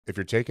If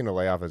you're taking a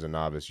layoff as a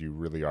novice, you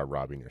really are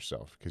robbing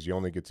yourself because you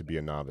only get to be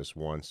a novice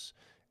once,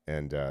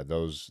 and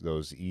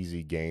those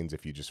easy gains,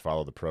 if you just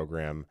follow the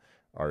program,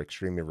 are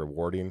extremely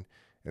rewarding.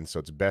 And so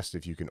it's best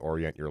if you can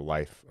orient your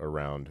life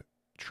around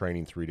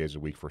training 3 days a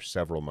week for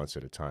several months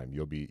at a time.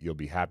 You'll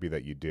be happy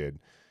that you did.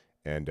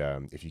 And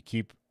if you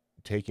keep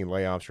taking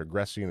layoffs,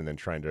 regressing, and then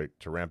trying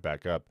to ramp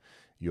back up,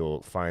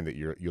 you'll find that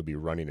you'll be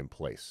running in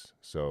place.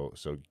 So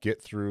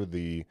get through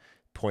the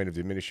point of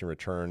diminishing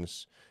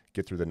returns,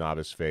 get through the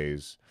novice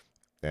phase,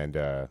 and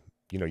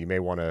you may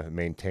want to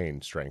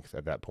maintain strength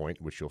at that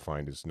point, which you'll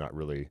find is not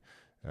really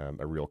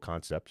a real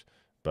concept.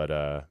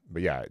 But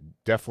yeah,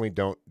 definitely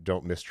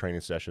don't miss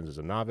training sessions as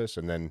a novice.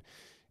 And then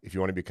if you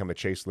want to become a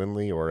Chase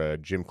Lindley or a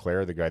Jim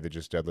Clare, the guy that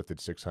just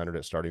deadlifted 600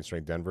 at Starting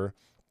Strength Denver,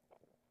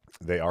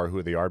 they are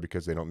who they are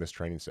because they don't miss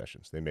training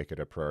sessions. They make it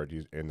a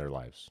priority in their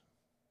lives.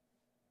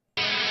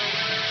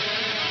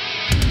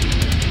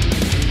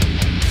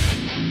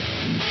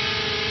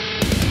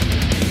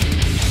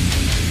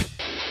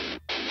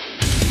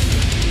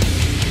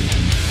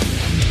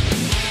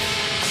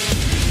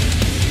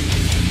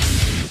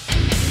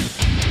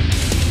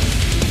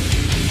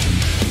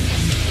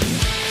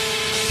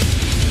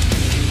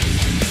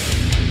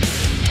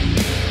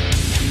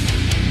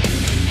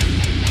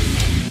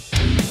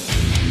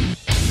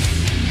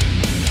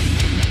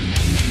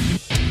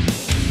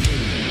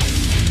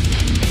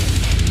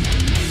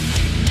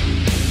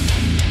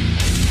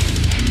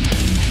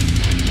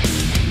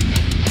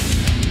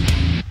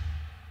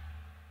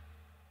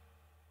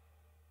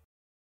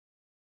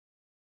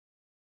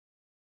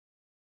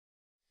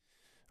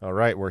 All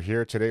right, we're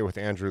here today with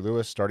Andrew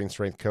Lewis, starting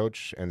strength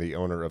coach and the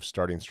owner of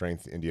Starting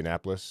Strength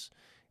Indianapolis.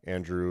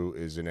 Andrew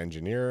is an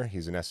engineer,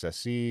 he's an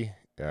SSE.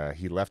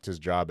 He left his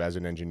job as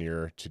an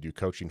engineer to do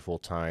coaching full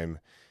time.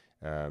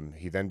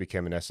 He then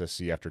became an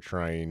SSE after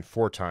trying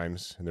 4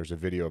 times, and there's a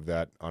video of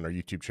that on our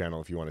YouTube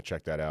channel if you want to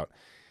check that out.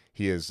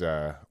 He is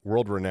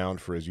world renowned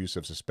for his use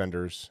of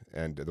suspenders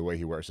and the way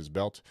he wears his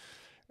belt.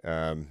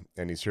 And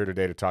he's here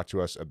today to talk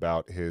to us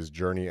about his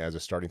journey as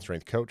a starting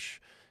strength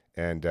coach.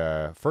 And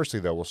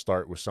firstly, though, we'll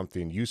start with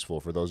something useful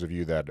for those of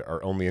you that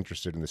are only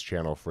interested in this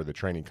channel for the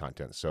training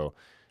content. So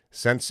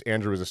since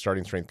Andrew is a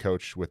starting strength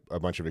coach with a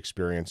bunch of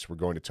experience, we're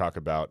going to talk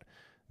about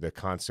the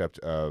concept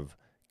of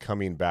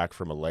coming back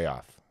from a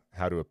layoff,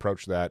 how to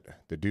approach that,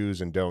 the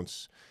do's and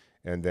don'ts.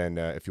 And then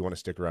if you want to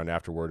stick around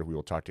afterward, we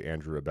will talk to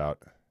Andrew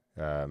about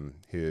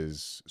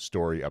his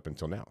story up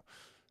until now.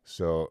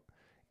 So,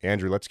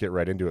 Andrew, let's get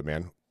right into it,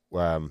 man.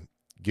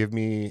 Give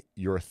me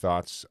your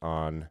thoughts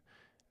on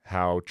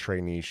how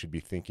trainees should be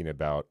thinking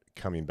about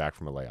coming back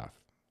from a layoff.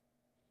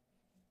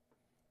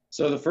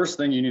 So the first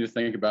thing you need to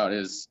think about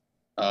is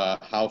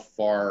how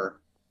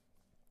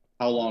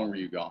long were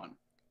you gone?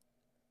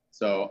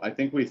 So I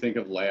think we think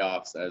of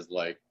layoffs as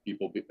like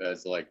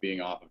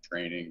being off of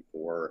training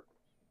for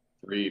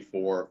 3,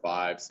 4,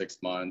 5, 6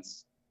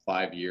 months,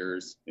 5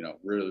 years,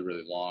 really,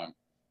 really long.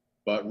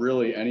 But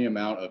really, any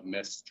amount of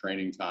missed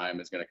training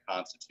time is going to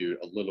constitute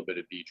a little bit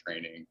of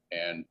detraining,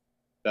 and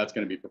that's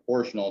going to be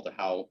proportional to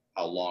how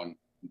long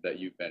that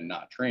you've been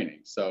not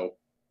training. So,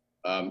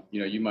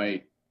 you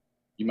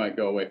might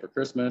go away for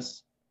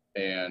Christmas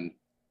and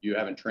you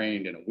haven't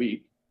trained in a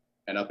week,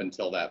 and up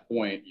until that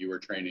point, you were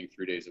training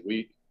 3 days a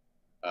week,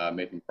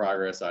 making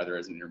progress either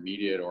as an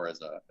intermediate or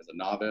as a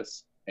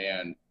novice.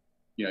 And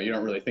you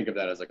don't really think of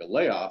that as like a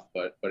layoff,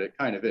 but it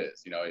kind of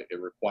is. It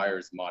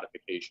requires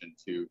modification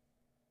to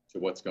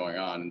what's going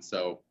on. And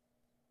so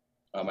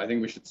I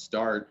think we should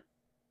start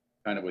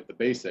kind of with the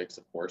basics,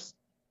 of course,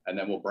 and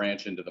then we'll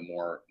branch into the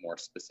more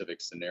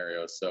specific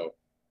scenarios. So,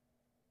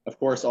 of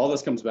course, all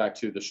this comes back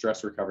to the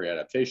stress recovery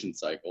adaptation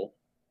cycle.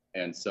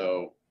 And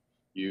so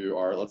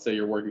let's say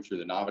you're working through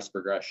the novice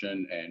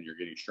progression and you're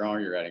getting stronger,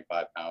 you're adding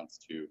 5 pounds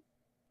to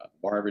the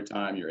bar every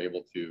time, you're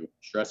able to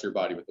stress your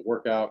body with the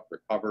workout,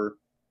 recover,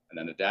 and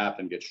then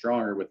adapt and get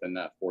stronger within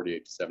that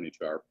 48 to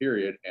 72 hour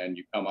period. And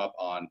you come up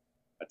on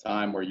a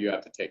time where you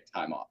have to take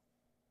time off.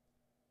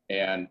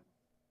 And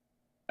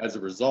as a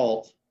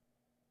result,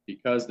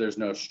 because there's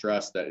no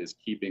stress that is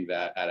keeping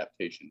that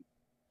adaptation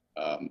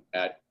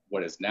at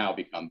what has now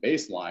become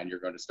baseline, you're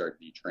going to start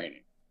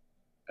detraining.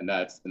 And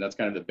that's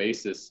kind of the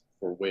basis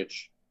for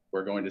which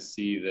we're going to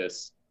see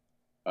this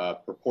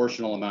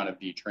proportional amount of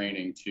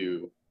detraining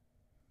to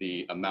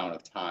the amount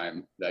of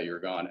time that you're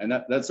gone. And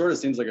that sort of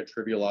seems like a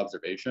trivial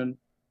observation,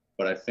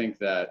 but I think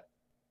that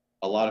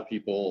a lot of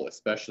people,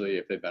 especially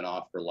if they've been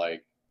off for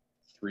like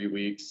 3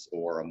 weeks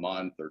or a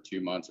month or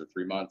 2 months or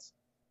 3 months,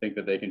 think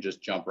that they can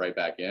just jump right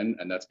back in,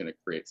 and that's going to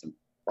create some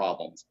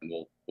problems. And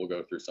we'll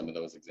go through some of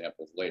those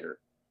examples later.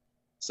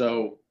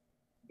 So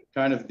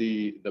kind of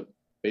the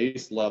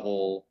base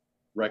level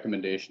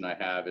recommendation I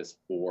have is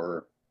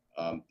for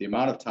the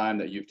amount of time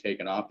that you've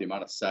taken off, the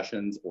amount of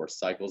sessions or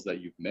cycles that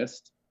you've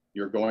missed,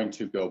 you're going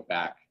to go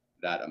back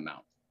that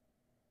amount.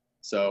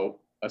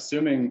 So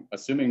assuming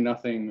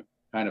nothing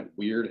kind of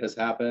weird has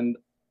happened,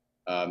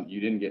 you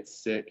didn't get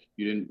sick,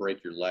 you didn't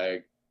break your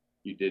leg,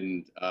 you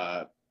didn't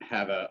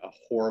have a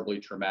horribly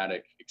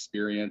traumatic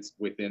experience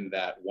within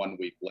that 1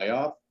 week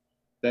layoff,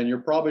 then you're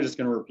probably just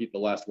going to repeat the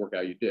last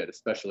workout you did,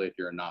 especially if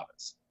you're a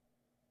novice.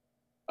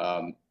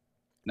 Um,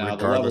 Now the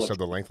level regardless of, of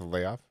the length of the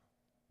layoff.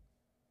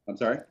 I'm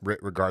sorry.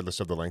 Regardless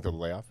of the length of the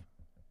layoff.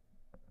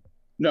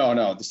 No,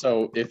 no.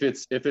 So if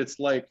it's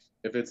like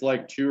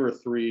 2 or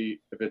 3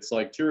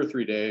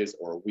 days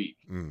or a week,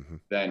 Mm-hmm.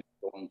 then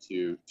you're going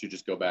to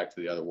just go back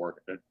to the other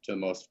work to the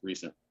most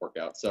recent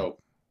workout. Yep. So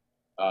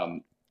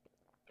um,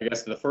 I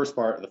guess the first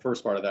part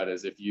of that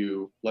is if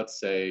you, let's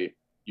say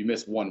you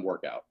miss one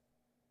workout,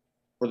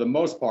 for the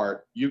most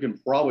part, you can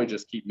probably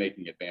just keep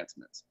making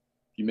advancements.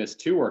 If you miss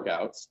 2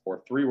 workouts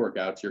or 3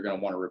 workouts, you're going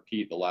to want to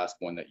repeat the last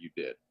one that you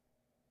did.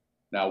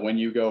 Now, when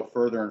you go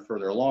further and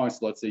further along,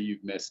 so let's say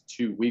you've missed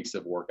 2 weeks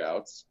of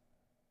workouts,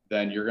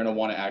 then you're going to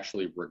want to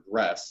actually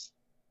regress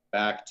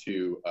back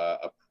to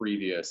a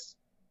previous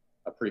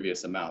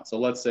amount. So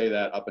let's say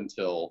that up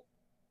until,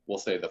 we'll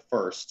say the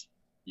first,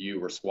 you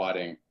were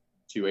squatting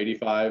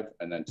 285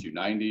 and then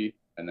 290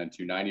 and then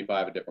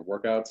 295 at different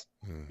workouts.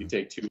 Mm-hmm. You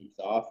take 2 weeks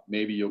off,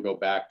 maybe you'll go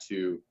back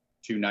to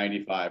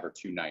 295 or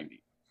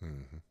 290.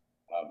 Mm-hmm.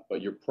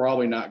 But you're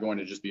probably not going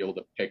to just be able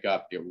to pick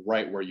up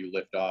right where you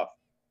left off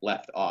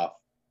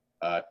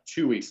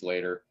 2 weeks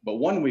later. But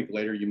 1 week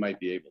later, you might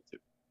be able to.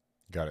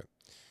 Got it.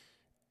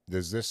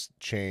 Does this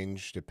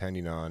change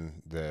depending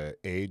on the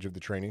age of the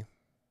trainee?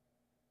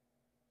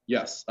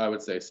 Yes, I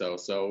would say so.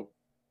 So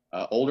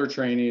older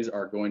trainees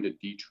are going to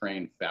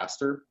detrain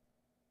faster,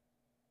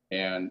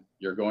 and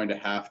you're going to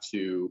have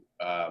to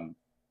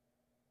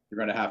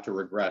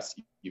regress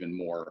even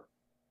more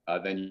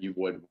than you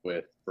would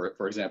with,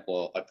 for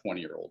example, a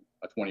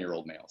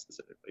 20-year-old male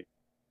specifically.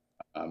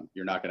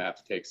 You're not going to have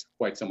to take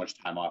quite so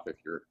much time off if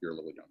you're a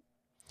little younger.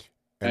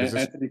 And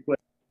to be clear,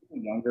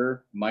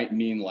 younger might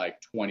mean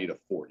like 20 to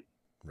 40,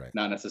 right?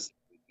 Not necessarily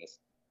just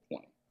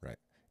 20. Right.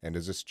 And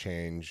does this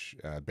change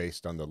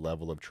based on the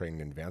level of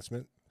training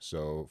advancement?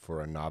 So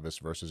for a novice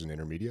versus an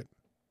intermediate?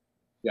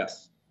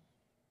 Yes.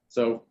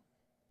 So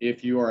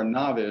if you are a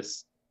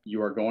novice,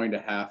 you're probably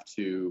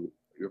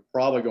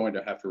going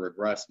to have to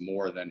regress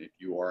more than if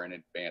you are an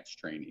advanced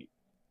trainee.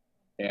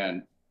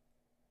 And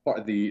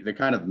the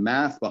kind of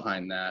math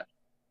behind that,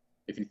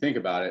 if you think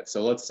about it,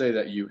 so let's say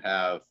that you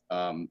are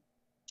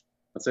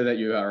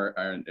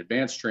an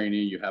advanced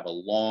trainee, you have a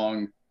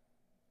long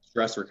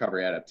stress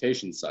recovery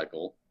adaptation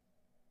cycle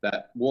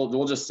that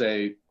we'll just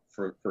say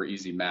for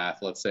easy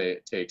math, let's say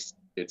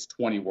it's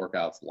 20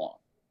 workouts long,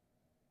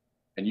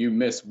 and you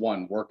miss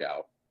one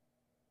workout,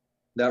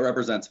 that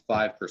represents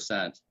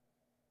 5%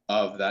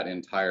 of that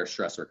entire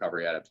stress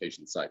recovery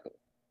adaptation cycle.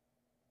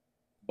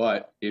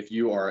 But if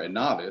you are a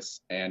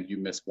novice and you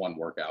miss one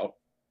workout,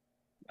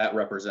 that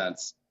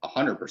represents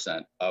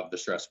 100% of the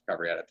stress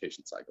recovery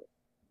adaptation cycle.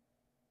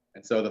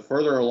 And so the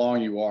further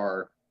along you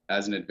are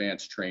as an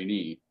advanced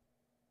trainee,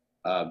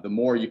 the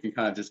more you can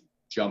kind of just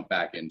jump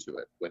back into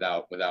it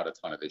without a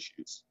ton of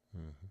issues.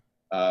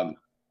 Mm-hmm.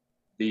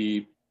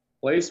 The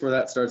place where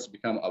that starts to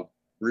become a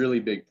really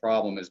big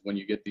problem is when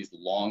you get these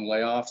long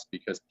layoffs,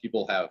 because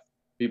people have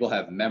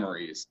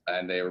memories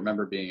and they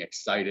remember being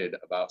excited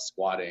about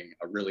squatting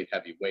a really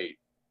heavy weight,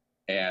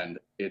 and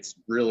it's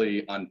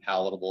really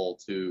unpalatable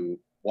to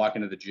walk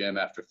into the gym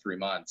after 3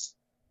 months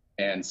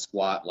and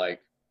squat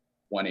like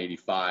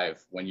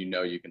 185 when you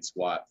know you can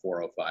squat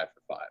 405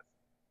 for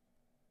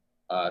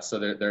 5. So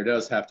there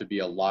does have to be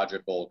a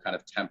logical kind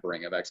of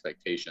tempering of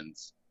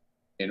expectations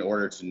in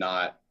order to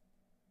not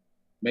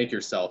make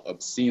yourself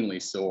obscenely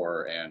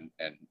sore and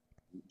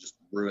just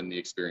ruin the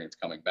experience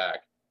coming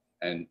back,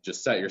 and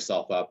just set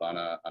yourself up on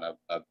a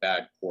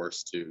bad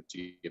course to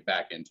get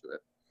back into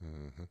it.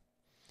 Mm-hmm.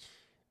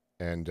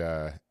 And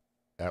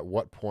at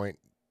what point,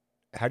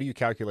 how do you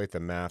calculate the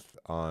math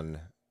on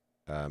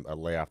a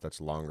layoff that's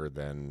longer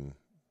than,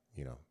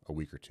 a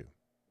week or two?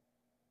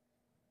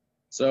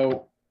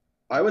 So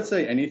I would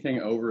say anything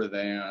over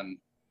than,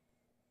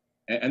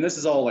 and this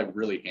is all like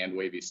really hand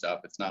wavy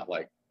stuff. It's not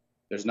like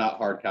there's not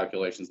hard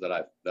calculations that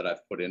I've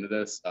put into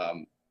this.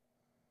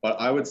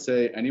 But I would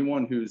say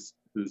anyone who's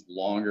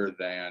longer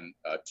than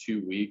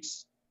 2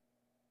 weeks,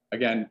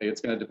 again,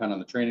 it's going to depend on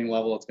the training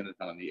level. It's going to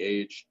depend on the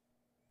age.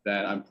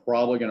 Then I'm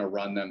probably going to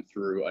run them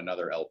through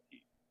another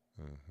LP.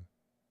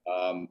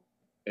 Mm-hmm.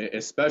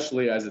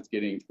 Especially as it's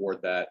getting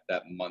toward that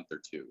month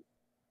or two.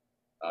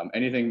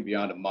 Anything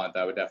beyond a month,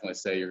 I would definitely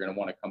say you're going to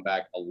want to come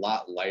back a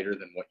lot lighter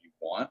than what you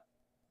want.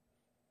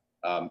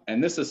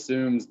 And this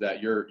assumes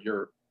that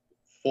you're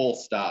full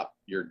stop.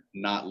 You're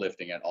not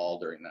lifting at all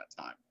during that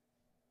time.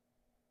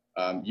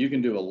 You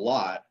can do a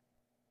lot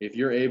if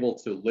you're able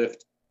to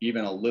lift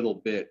even a little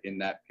bit in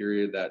that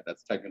period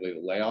that's technically the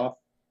layoff.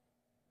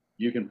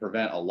 You can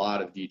prevent a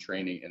lot of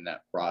detraining in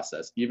that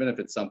process, even if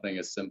it's something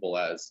as simple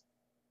as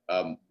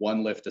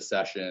one lift a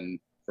session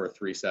for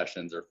 3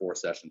 sessions or 4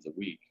 sessions a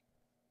week.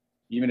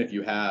 Even if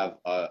you have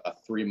a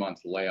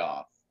 3-month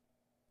layoff,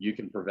 you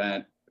can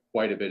prevent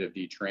quite a bit of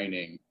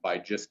detraining by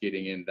just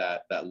getting in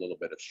that little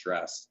bit of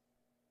stress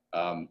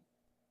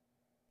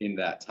in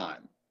that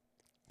time.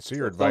 So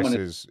your advice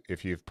is,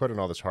 if you've put in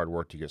all this hard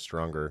work to get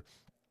stronger,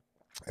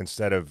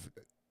 instead of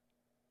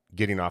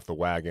getting off the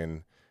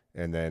wagon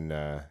and then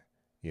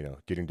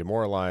getting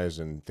demoralized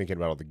and thinking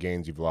about all the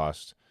gains you've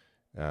lost,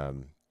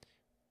 um,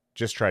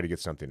 just try to get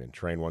something in.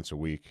 Train once a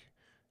week,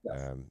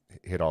 Yes.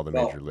 hit all the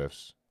major Well,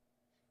 lifts.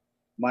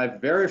 my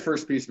very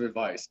first piece of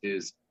advice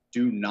is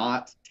do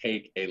not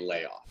take a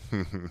layoff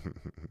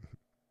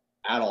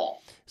at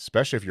all.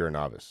 Especially if you're a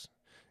novice.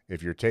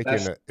 If you're taking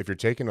Especially, a, if you're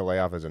taking a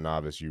layoff as a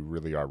novice, you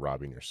really are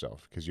robbing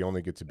yourself because you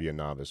only get to be a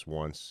novice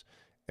once,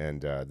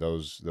 and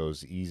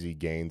those easy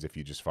gains, if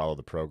you just follow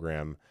the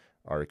program,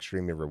 are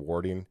extremely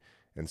rewarding.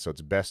 And so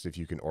it's best if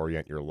you can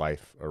orient your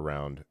life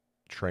around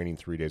training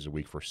 3 days a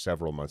week for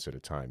several months at a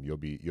time. You'll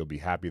be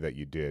happy that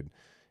you did,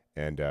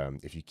 and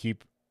if you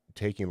keep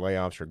taking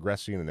layoffs,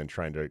 regressing, and then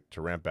trying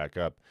to ramp back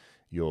up,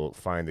 you'll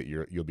find that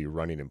you'll be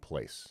running in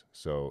place.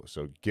 So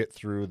get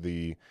through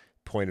the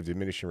point of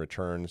diminishing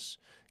returns,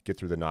 get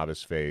through the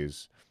novice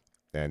phase,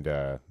 and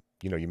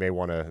you may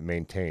want to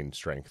maintain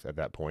strength at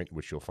that point,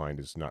 which you'll find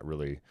is not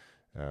really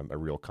a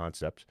real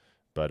concept.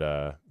 But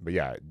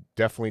yeah,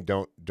 definitely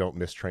don't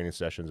miss training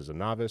sessions as a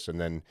novice.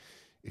 And then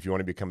if you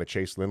want to become a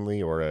Chase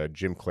Lindley or a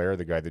Jim Clare,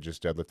 the guy that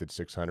just deadlifted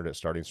 600 at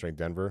Starting Strength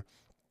Denver,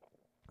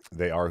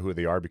 they are who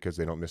they are because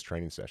they don't miss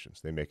training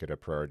sessions. They make it a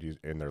priority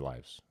in their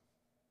lives.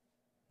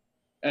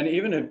 and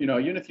even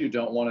if you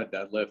don't want to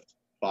deadlift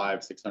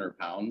 500-600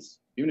 pounds,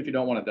 even if you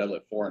don't want to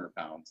deadlift 400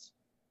 pounds,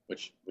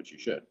 which you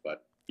should,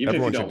 but even if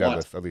you Everyone should don't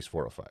want to, deadlift at least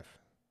 405.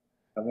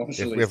 everyone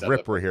should If at least if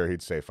Rip deadlift. were here,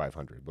 he'd say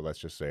 500, but let's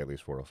just say at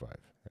least 405.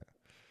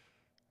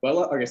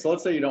 Well, okay, so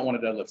let's say you don't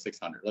want to deadlift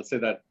 600. Let's say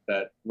that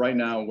right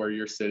now where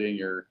you're sitting,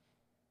 you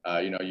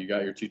got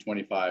your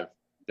 225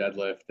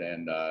 deadlift,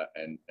 and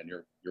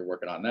you're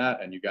working on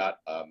that, and you got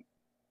a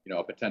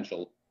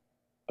potential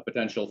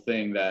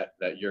thing that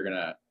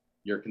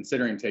you're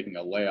considering taking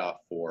a layoff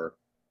for.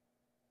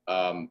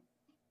 Um,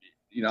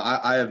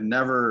 I've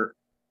never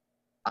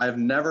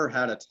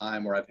had a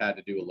time where I've had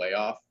to do a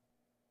layoff,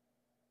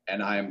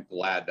 and I am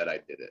glad that I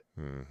did it.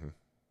 Mm-hmm.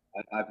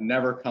 I've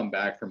never come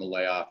back from a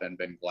layoff and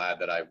been glad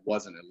that I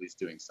wasn't at least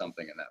doing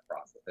something in that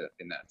process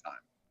in that time.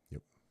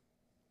 Yep.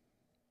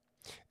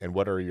 And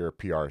what are your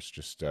PRs?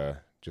 Just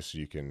so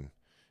you can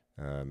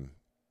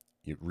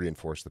you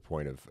reinforce the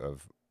point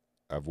of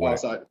Oh,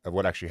 of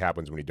what actually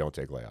happens when you don't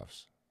take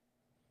layoffs.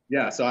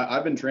 yeah, so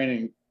I've been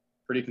training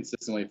pretty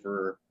consistently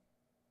for.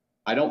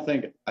 I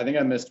think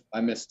I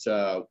missed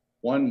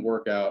one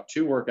workout,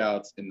 two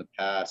workouts in the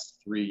past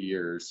 3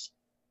 years,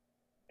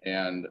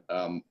 and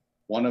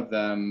one of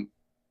them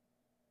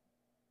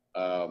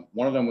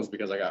was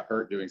because I got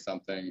hurt doing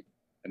something,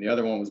 and the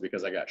other one was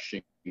because I got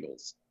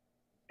shingles.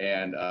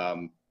 And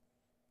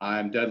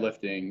I'm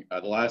deadlifting.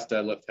 The last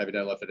heavy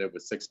deadlift I did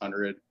was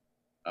 600,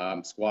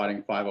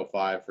 squatting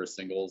 505 for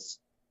singles.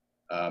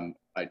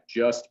 I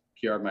just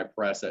PR'd my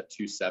press at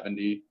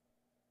 270,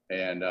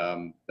 and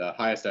the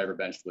highest I ever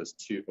benched was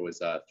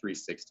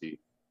 360.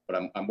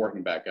 But I'm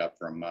working back up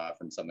from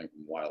something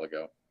from a while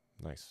ago.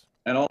 Nice.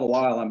 And all the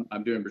while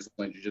I'm doing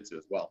Brazilian Jiu-Jitsu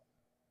as well.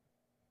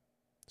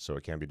 So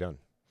it can be done.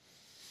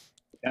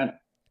 And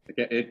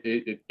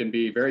it can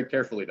be very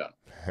carefully done.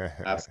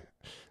 Absolutely.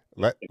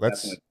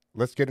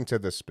 Let's get into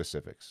the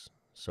specifics.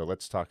 So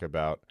let's talk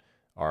about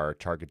our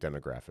target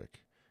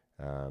demographic.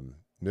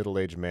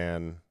 Middle-aged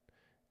man.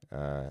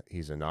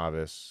 He's a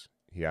novice.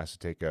 He has to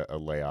take a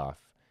layoff,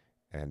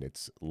 and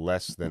it's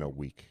less than a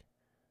week.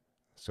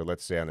 So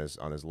let's say on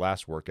his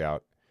last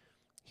workout,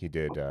 he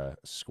did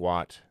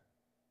squat,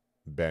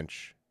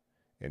 bench,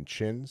 and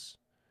chins,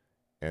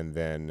 and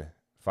then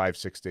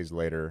 5-6 days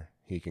later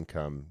he can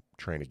come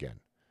train again.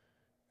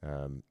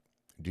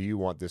 Do you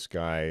want this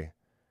guy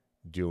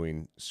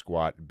doing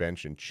squat,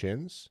 bench, and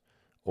chins,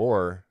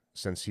 or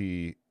since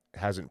he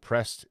hasn't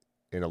pressed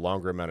in a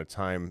longer amount of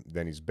time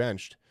than he's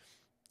benched,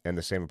 and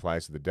the same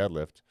applies to the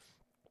deadlift,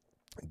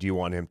 do you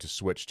want him to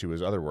switch to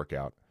his other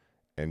workout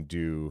and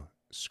do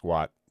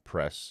squat,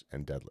 press,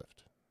 and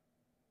deadlift?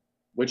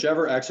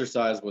 Whichever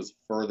exercise was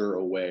further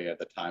away at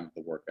the time of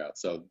the workout.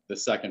 So the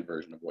second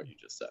version of what you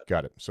just said.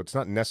 Got it. So it's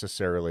not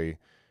necessarily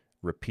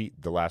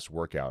repeat the last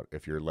workout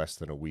if you're less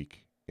than a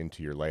week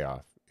into your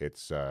layoff.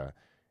 It's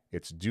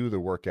do the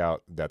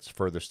workout that's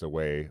furthest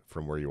away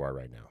from where you are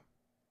right now.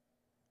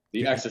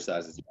 The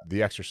exercises.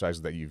 The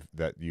exercises that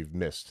you've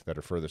missed that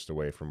are furthest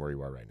away from where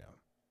you are right now.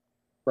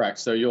 Correct.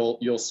 So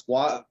you'll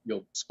squat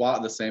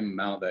the same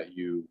amount that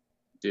you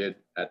did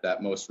at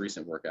that most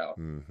recent workout.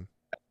 Mm-hmm.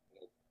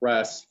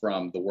 Press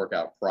from the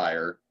workout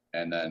prior,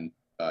 and then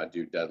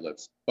do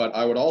deadlifts. But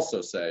I would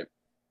also say,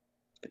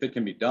 if it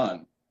can be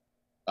done,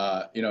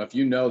 if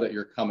you know that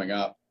you're coming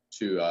up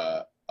to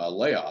a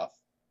layoff,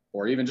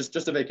 or even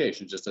just a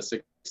vacation, just a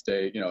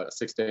 6-day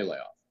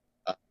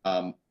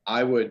layoff,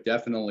 I would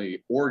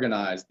definitely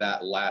organize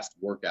that last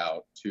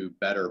workout to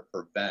better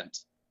prevent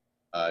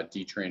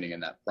detraining in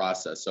that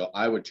process. So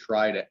I would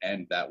try to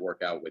end that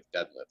workout with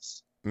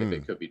deadlifts if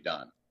it could be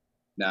done.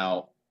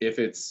 Now, if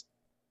it's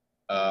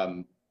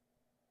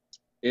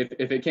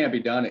if it can't be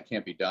done, it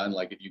can't be done.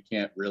 Like if you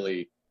can't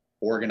really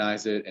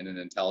organize it in an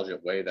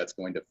intelligent way that's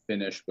going to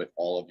finish with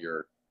all of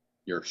your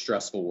your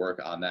stressful work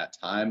on that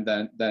time,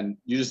 then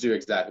you just do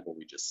exactly what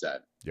we just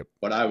said. Yep.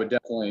 But I would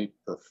definitely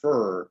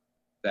prefer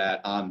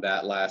that on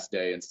that last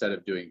day, instead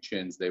of doing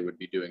chins, they would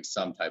be doing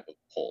some type of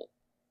pull,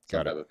 some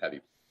Got it. type of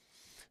heavy.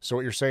 So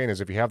what you're saying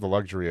is if you have the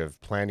luxury of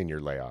planning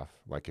your layoff,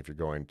 like if you're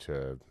going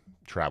to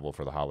travel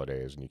for the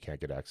holidays and you can't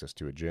get access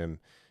to a gym,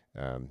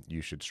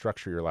 you should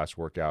structure your last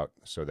workout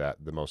so that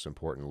the most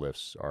important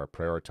lifts are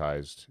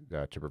prioritized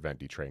to prevent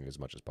detraining as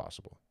much as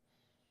possible.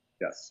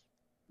 Yes,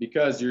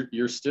 because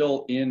you're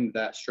still in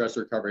that stress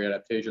recovery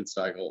adaptation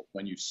cycle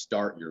when you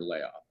start your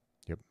layoff.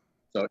 Yep.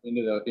 So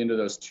into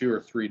those 2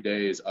 or 3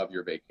 days of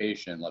your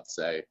vacation, let's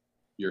say,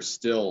 you're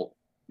still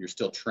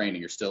training,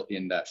 you're still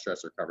in that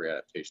stress recovery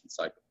adaptation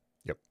cycle.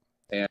 Yep.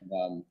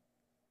 And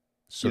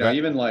so you know,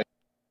 even like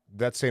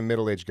that same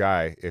middle-aged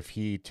guy, if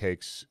he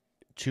takes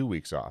 2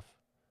 weeks off,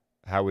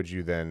 how would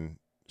you then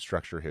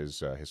structure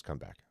his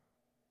comeback?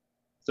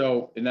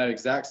 So in that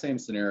exact same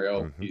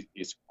scenario, Mm-hmm.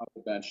 he's on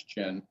the bench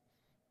chin.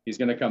 He's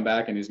going to come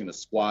back and he's going to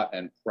squat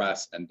and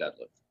press and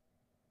deadlift.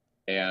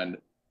 And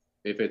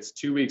if it's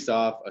 2 weeks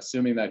off,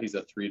 assuming that he's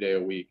a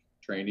 3-day-a-week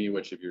trainee,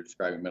 which if you're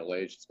describing middle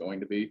age, it's going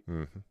to be,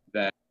 Mm-hmm.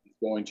 then he's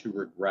going to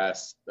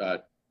regress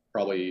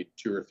probably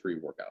 2 or 3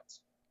 workouts.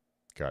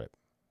 Got it.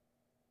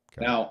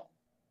 Now,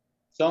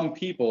 some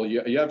people,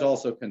 you have to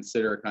also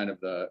consider kind of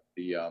the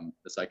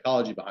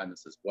psychology behind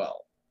this as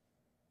well,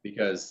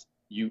 because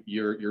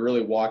you're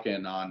really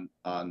walking on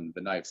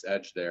the knife's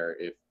edge there,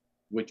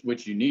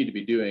 which you need to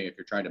be doing if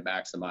you're trying to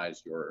maximize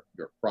your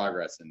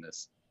progress in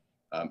this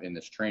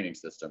training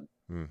system.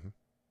 Mm-hmm.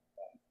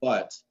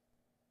 But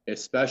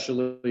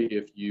especially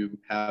if you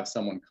have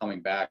someone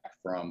coming back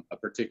from a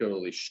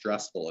particularly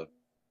stressful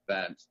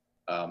event,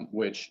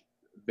 which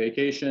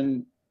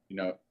vacation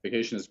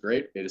is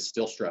great. It is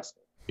still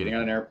stressful. Getting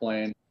on an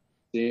airplane,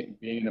 being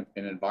in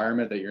an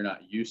environment that you're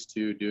not used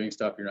to, doing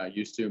stuff you're not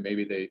used to.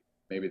 Maybe they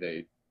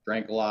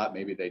drank a lot.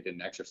 Maybe they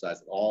didn't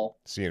exercise at all.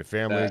 Seeing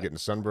family, getting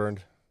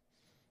sunburned.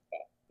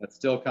 That's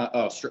still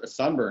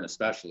sunburn,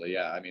 especially.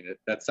 Yeah, I mean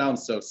that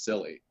sounds so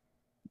silly,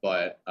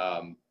 but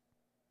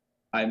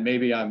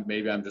maybe I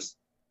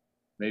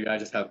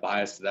just have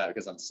bias to that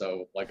because I'm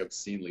so like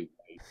obscenely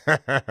white.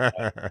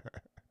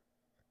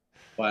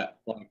 But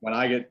like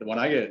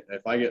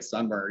if I get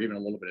sunburn or even a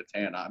little bit of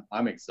tan,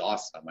 I'm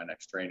exhausted on my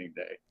next training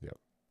day. Yep.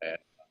 And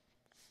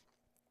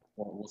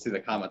we'll see the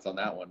comments on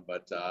that one,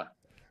 but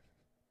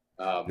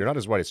you're not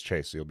as white as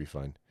Chase, so you'll be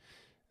fine.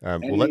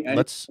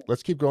 Let's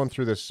keep going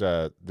through this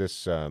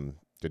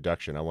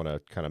deduction. I want to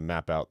kind of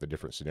map out the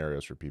different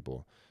scenarios for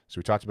people. So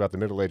we talked about the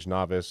middle-aged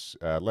novice,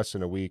 less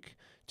than a week,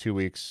 2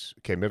 weeks.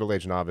 Okay,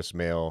 middle-aged novice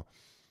male.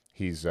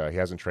 He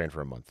hasn't trained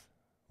for a month.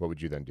 What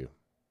would you then do?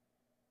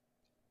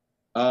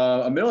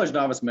 A middle-aged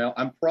novice male,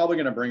 I'm probably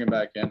going to bring him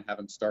back in, have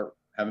him start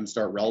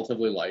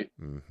relatively light,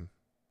 mm-hmm.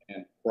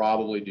 and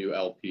probably do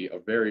LP, a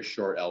very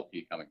short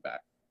LP coming back.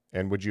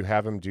 And would you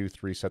have him do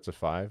 3 sets of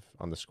 5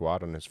 on the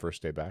squat on his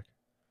first day back?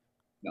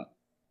 No.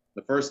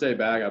 The first day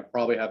back, I'd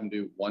probably have him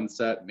do 1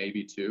 set,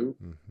 maybe 2.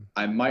 Mm-hmm.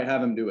 I might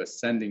have him do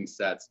ascending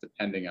sets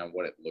depending on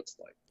what it looks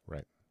like.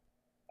 Right.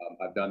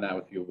 I've done that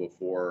with people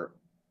before,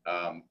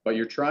 but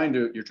you're trying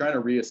to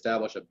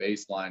reestablish a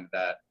baseline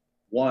that,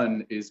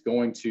 one, is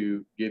going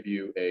to give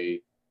you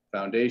a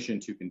foundation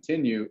to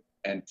continue,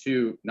 and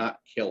 2, not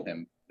kill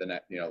him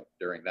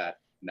during that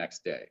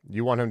next day.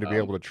 You want him to be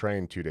able to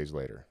train 2 days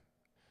later.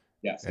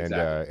 Yes, and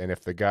exactly. And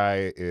if the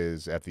guy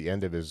is at the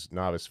end of his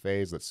novice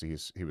phase, let's see,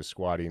 he was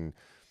squatting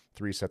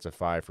 3 sets of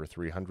 5 for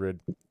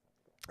 300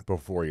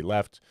 before he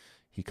left.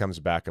 He comes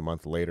back a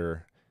month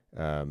later.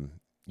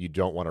 You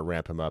don't want to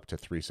ramp him up to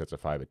 3 sets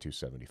of 5 at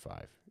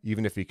 275,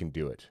 even if he can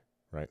do it,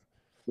 right?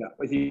 Yeah,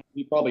 but he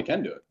probably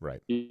can do it. Right.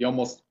 He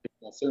almost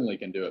certainly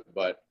can do it,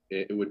 but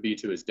it would be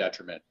to his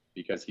detriment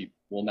because he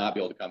will not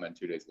be able to come in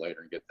 2 days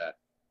later and get that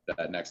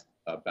next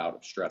bout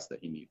of stress that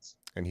he needs.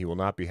 And he will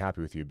not be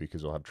happy with you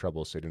because he'll have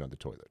trouble sitting on the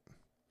toilet.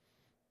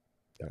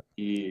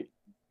 Yeah.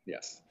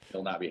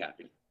 He'll not be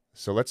happy.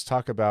 So let's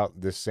talk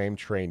about this same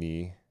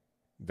trainee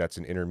that's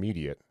an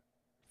intermediate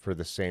for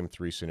the same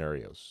 3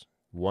 scenarios.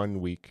 1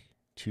 week,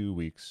 2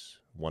 weeks,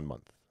 1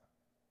 month.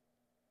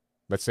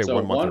 Let's say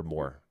 1 month or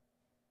more.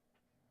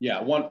 Yeah,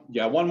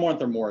 1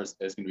 month or more is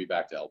going to be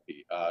back to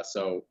LP.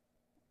 So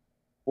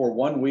for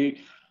 1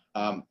 week,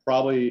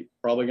 probably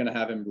going to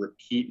have him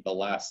repeat the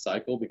last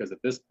cycle, because at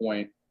this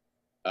point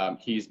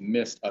he's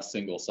missed a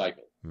single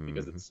cycle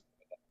because it's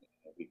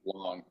a week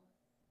long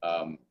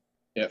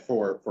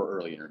for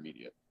early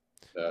intermediate.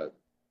 So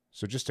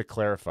just to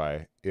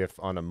clarify, if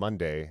on a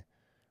Monday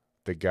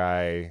the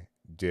guy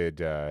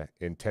did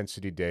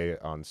intensity day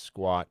on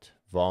squat,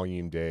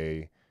 volume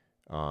day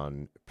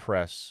on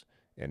press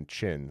and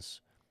chins,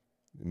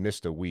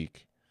 missed a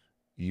week,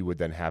 you would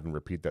then have him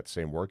repeat that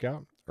same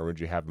workout, or would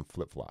you have him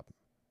flip-flop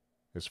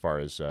as far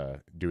as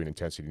doing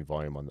intensity and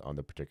volume on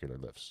the particular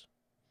lifts?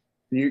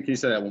 Can you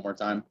say that one more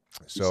time?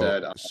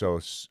 So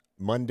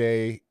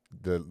Monday,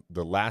 the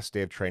last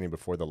day of training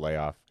before the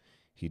layoff,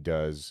 he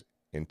does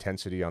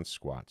intensity on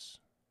squats,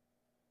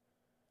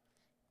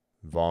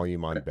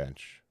 volume on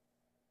bench,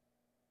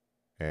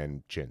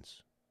 and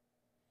chins.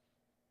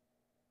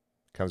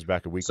 Comes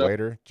back a week So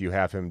later. Do you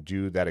have him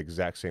do that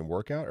exact same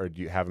workout, or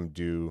do you have him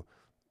do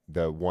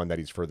the one that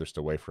he's furthest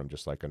away from,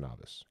 just like a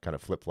novice, kind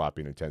of flip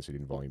flopping intensity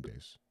and volume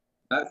days?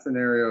 that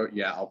scenario,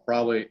 yeah, I would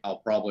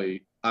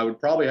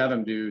probably have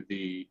him do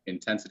the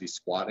intensity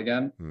squat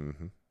again.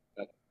 Mm-hmm.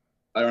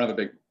 I don't have a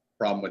big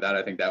problem with that.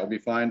 I think that would be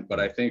fine. But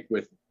I Mm. think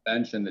with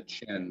bench and the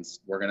chins,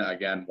 we're gonna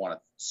again want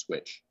to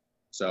switch.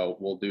 So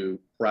we'll do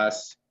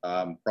press,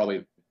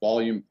 probably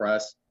volume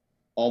press,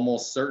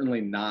 almost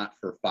certainly not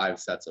for 5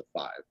 sets of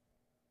 5.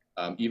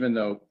 Even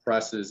though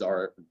presses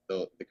are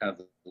the kind of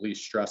the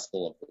least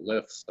stressful of the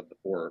lifts of the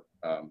 4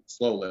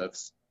 slow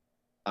lifts,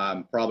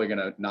 I'm probably going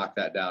to knock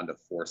that down to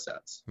 4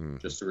 sets Mm-hmm.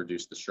 just to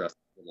reduce the stress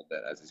a little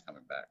bit as he's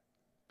coming back.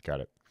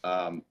 Got it.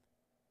 Um,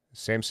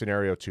 Same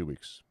scenario, 2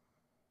 weeks.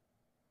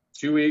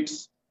 2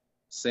 weeks,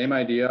 same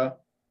idea,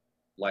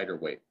 lighter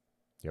weight.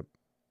 Yep.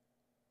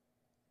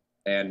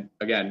 And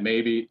again,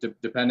 maybe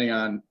depending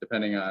on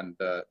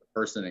the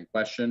person in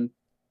question,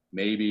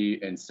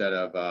 maybe instead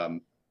of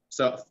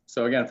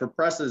so again for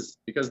presses,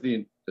 because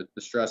the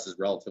stress is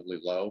relatively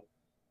low,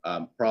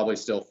 probably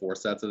still 4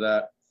 sets of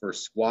that. For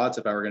squats,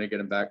 if I were going to get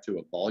him back to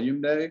a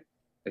volume day,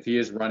 if he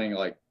is running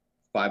like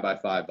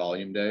 5x5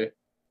 volume day,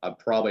 I'd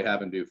probably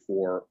have him do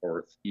 4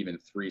 or even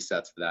 3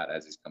 sets for that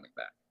as he's coming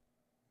back.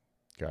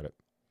 Got it.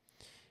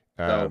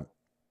 So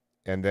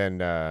And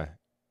then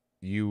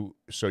you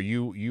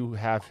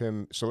have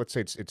him. So let's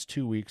say it's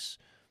 2 weeks.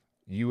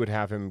 You would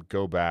have him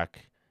go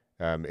back.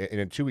 In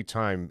a 2 week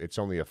time, it's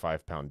only a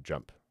 5 pound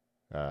jump.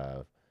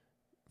 Uh,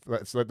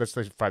 let's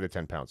say 5 to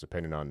 10 pounds,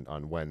 depending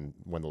on when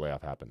the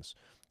layoff happens.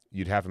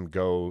 You'd have him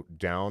go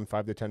down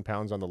 5 to 10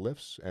 pounds on the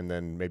lifts, and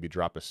then maybe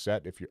drop a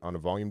set if you're on a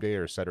volume day,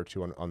 or a set or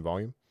two on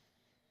volume.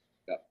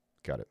 yeah,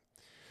 Got it.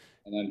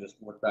 and then just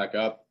work back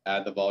up,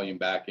 add the volume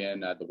back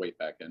in, add the weight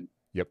back in.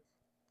 Yep.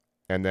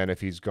 And then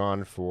if he's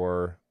gone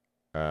for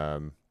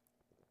um,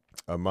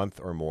 a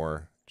month or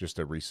more, just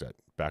a reset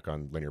back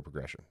on linear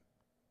progression.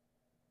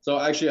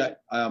 So actually,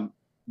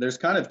 there's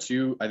kind of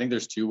two. I think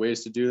there's 2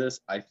 ways to do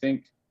this. I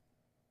think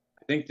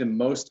the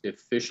most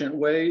efficient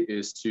way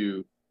is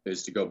to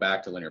go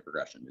back to linear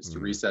progression, is to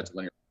reset to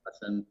linear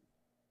progression,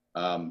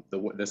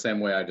 the same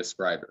way I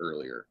described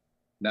earlier.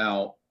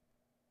 Now,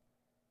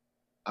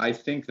 I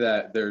think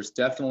that there are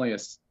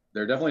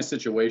definitely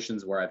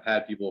situations where I've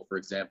had people, for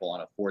example,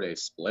 on a 4-day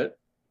split,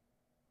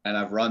 and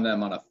I've run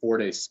them on a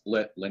 4-day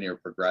split linear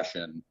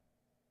progression,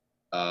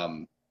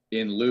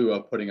 in lieu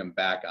of putting them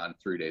back on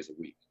 3 days a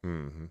week.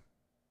 Mm-hmm.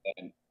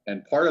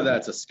 And part of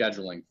that's a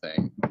scheduling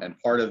thing, and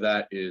part of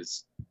that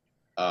is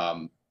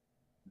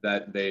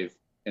that they've,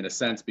 in a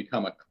sense,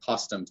 become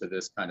accustomed to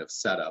this kind of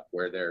setup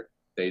where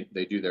they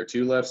do their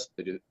 2 lifts,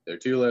 they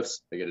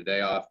get a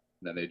day off,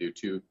 and then they do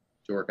two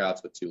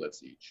workouts with 2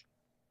 lifts each.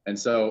 And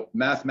so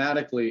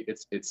mathematically,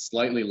 it's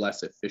slightly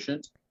less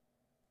efficient,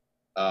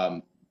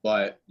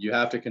 but you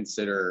have to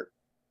consider,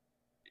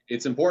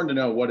 it's important to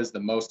know what is the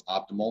most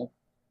optimal,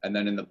 and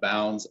then in the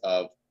bounds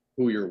of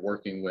who you're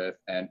working with,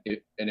 and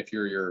if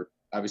you're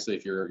obviously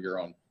if you're your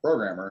own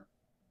programmer,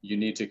 you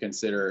need to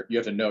consider, you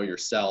have to know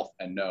yourself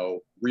and know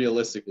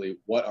realistically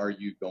what are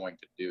you going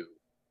to do.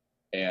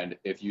 And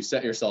if you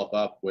set yourself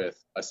up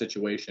with a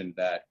situation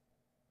that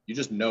you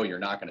just know you're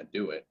not going to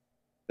do it,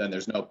 then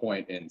there's no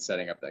point in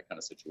setting up that kind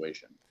of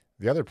situation.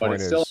 The other But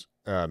point it's still,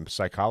 is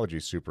psychology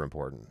is super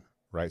important,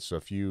 right? So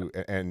if you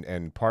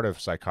and part of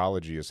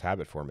psychology is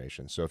habit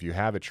formation. So if you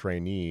have a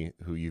trainee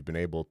who you've been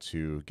able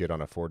to get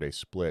on a 4-day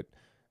split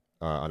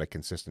on a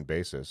consistent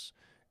basis,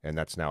 and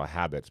that's now a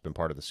habit, it's been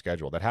part of the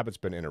schedule. That habit's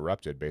been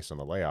interrupted based on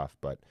the layoff,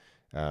 but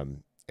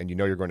and you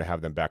know you're going to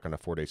have them back on a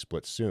 4-day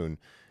split soon.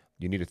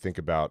 You need to think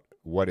about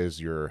what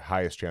is your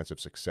highest chance of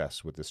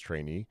success with this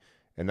trainee,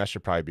 and that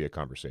should probably be a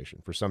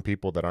conversation. For some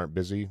people that aren't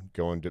busy,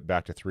 going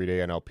back to 3-day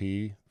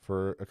NLP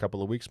for a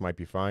couple of weeks might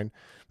be fine.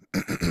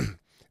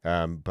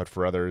 But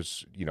for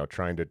others,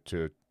 trying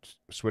to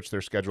switch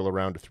their schedule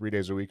around to 3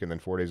 days a week and then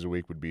 4 days a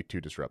week would be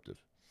too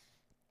disruptive.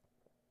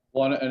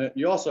 well, and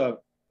you also have,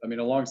 I mean,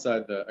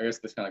 alongside I guess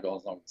this kind of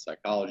goes along with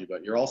psychology,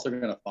 but you're also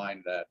going to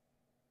find that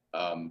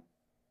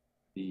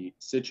the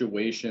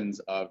situations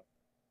of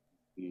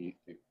the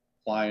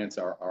clients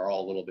are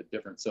all a little bit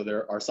different. So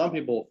there are some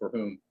people for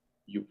whom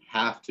you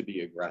have to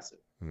be aggressive.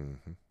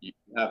 Mm-hmm. You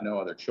have no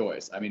other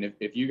choice. I mean,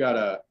 if you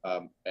got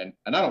and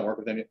I don't work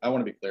with I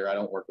want to be clear, I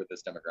don't work with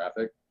this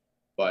demographic,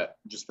 but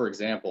just for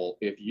example,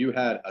 if you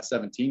had a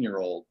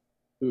 17-year-old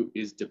who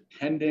is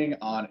depending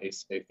on a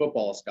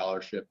football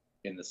scholarship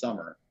in the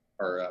summer,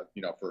 or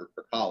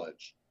for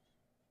college,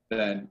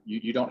 then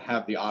you don't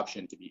have the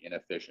option to be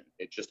inefficient.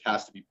 It just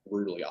has to be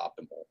brutally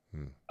optimal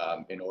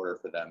in order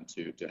for them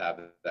to have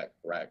that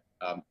correct.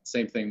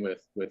 Same thing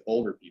with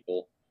older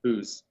people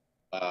whose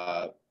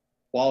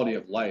quality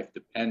of life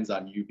depends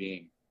on you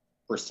being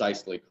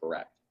precisely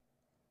correct.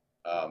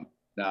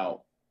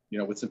 Now,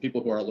 with some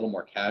people who are a little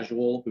more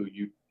casual, who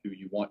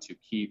you want to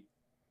keep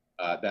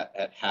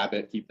that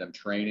habit, keep them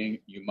training,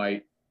 you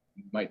might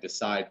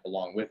decide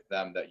along with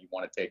them that you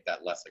want to take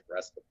that less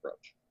aggressive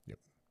approach. Yep.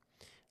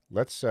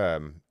 Let's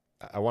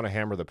I want to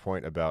hammer the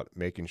point about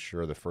making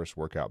sure the first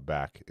workout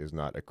back is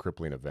not a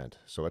crippling event.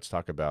 So let's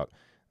talk about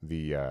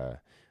the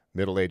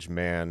middle-aged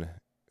man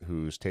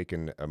who's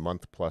taken a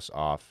month plus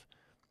off.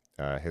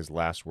 His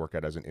last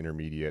workout as an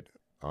intermediate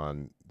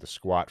on the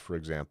squat, for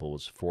example,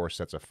 was 4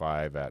 sets of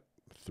 5 at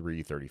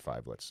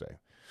 335, let's say.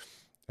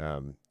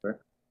 Um, Sure.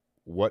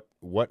 what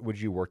would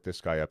you work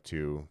this guy up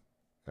to,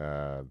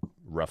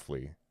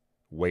 roughly,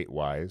 weight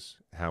wise?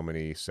 How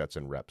many sets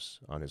and reps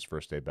on his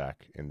first day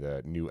back in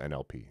the new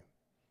NLP?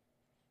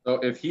 So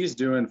if he's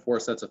doing 4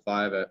 sets of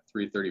 5 at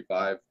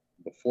 335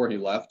 before he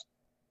left,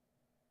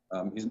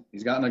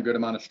 he's gotten a good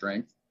amount of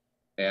strength,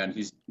 and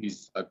he's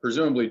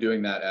presumably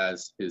doing that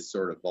as his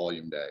sort of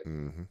volume day,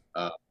 Mm-hmm.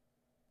 uh,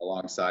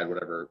 alongside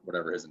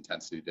whatever his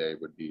intensity day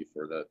would be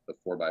for the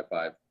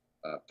 4x5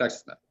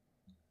 Texas method.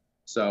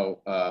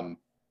 So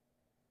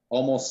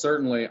almost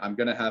certainly I'm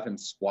going to have him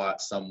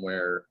squat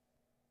somewhere.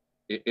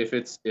 If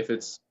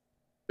it's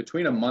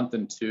between a month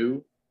and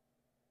two,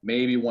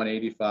 maybe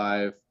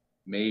 185,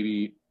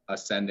 maybe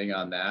ascending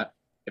on that.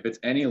 If it's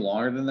any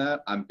longer than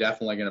that, I'm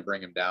definitely going to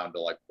bring him down to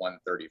like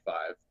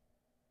 135,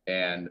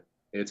 and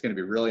it's going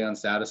to be really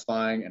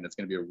unsatisfying, and it's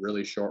going to be a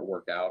really short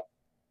workout.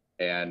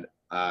 And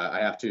I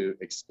have to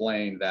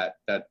explain that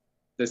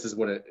this is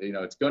what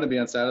it's going to be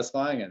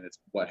unsatisfying, and it's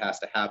what has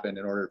to happen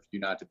in order for you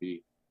not to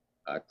be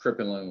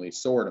cripplingly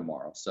sore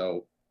tomorrow.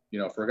 So,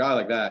 for a guy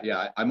like that,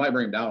 yeah, I might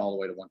bring him down all the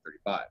way to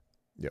 135.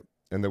 Yep.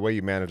 And the way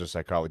you manage the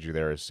psychology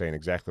there is saying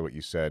exactly what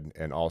you said,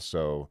 and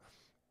also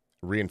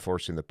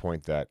reinforcing the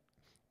point that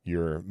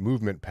your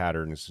movement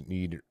patterns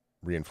need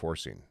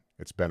reinforcing.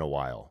 It's been a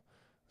while.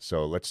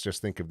 So let's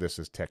just think of this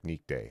as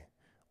technique day.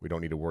 We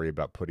don't need to worry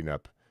about putting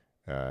up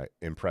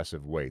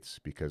impressive weights,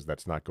 because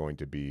that's not going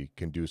to be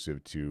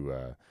conducive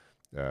to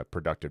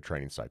productive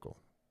training cycle.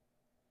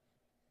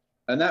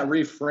 And that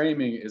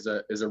reframing is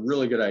a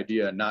really good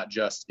idea, not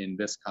just in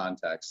this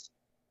context,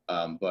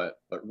 but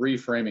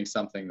reframing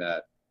something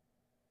that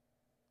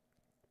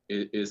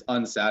is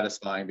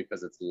unsatisfying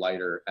because it's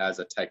lighter as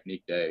a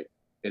technique day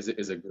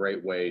is a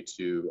great way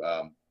to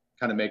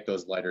kind of make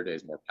those lighter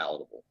days more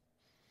palatable,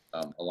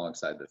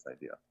 alongside this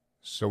idea.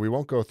 So we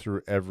won't go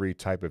through every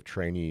type of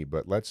trainee,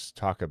 but let's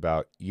talk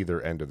about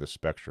either end of the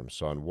spectrum.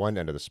 So on one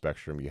end of the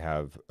spectrum, you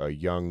have a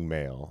young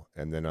male,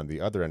 and then on the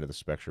other end of the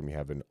spectrum, you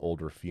have an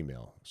older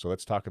female. So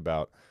let's talk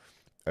about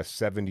a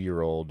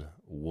 70-year-old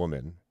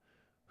woman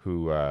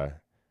who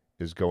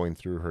is going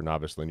through her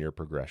novice linear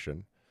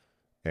progression,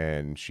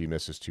 and she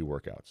misses 2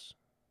 workouts.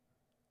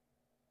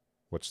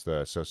 What's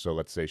the so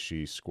let's say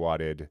she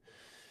squatted.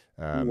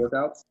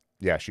 Workouts?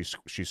 Yeah,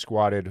 she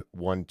squatted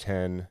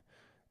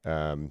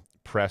 110,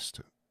 pressed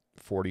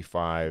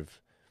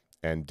 45,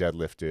 and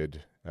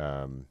deadlifted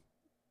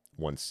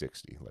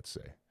 160, let's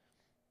say.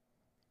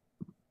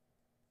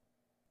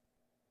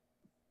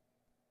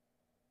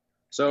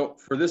 So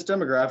for this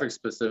demographic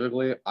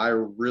specifically, I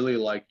really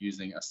like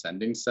using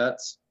ascending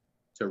sets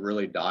to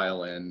really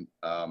dial in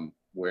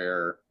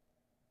where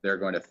they're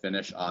going to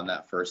finish on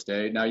that first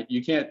day. Now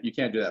you can't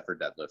do that for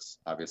deadlifts,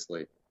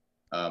 obviously,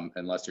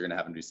 unless you're going to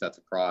have them do sets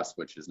across,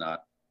 which is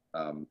not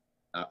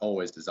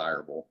always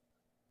desirable.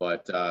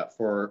 But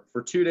for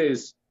 2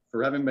 days,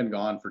 for having been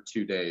gone for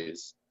 2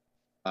 days,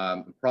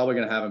 I'm probably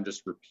going to have them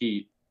just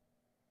repeat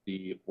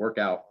the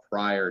workout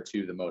prior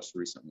to the most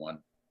recent one,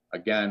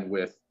 again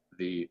with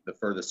the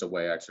furthest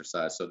away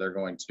exercise. So they're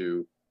going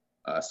to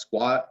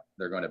squat,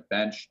 they're going to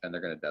bench, and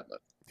they're going to deadlift.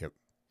 Yep.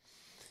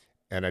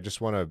 And I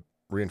just want to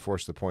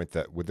reinforce the point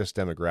that with this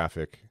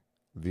demographic,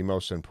 the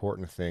most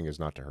important thing is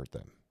not to hurt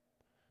them.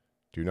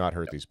 Do not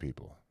hurt these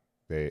people.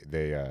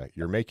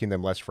 You're making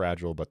them less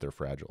fragile, but they're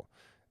fragile.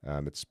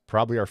 It's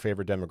probably our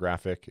favorite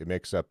demographic. It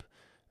makes up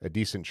a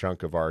decent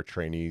chunk of our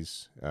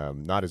trainees.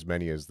 Not as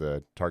many as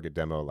the target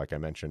demo, like I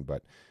mentioned,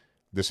 but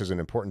this is an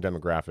important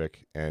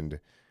demographic, and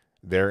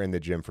they're in the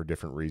gym for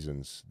different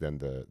reasons than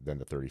the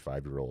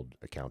 35-year-old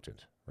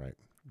accountant, right?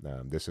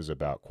 This is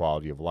about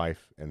quality of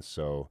life, and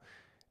so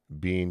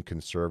being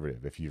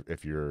conservative.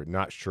 If you're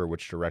not sure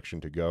which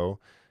direction to go,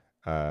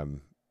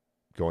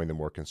 going the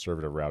more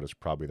conservative route is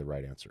probably the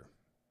right answer.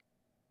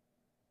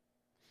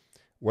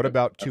 What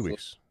about 2 Absolutely.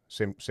 weeks?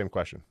 Same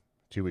question.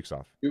 2 weeks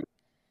off.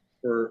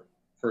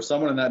 For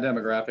someone in that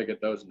demographic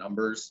at those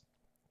numbers,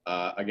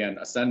 again,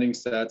 ascending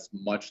sets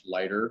much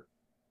lighter.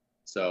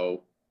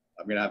 So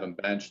I'm gonna have them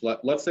bench.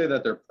 Let's say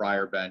that their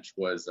prior bench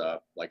was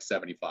like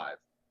 75.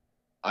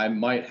 I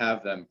might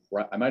have them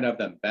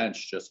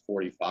bench just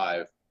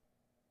 45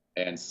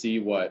 and see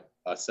what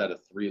a set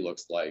of 3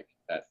 looks like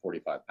at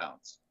 45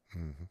 pounds.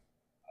 Mm-hmm.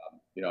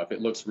 If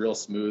it looks real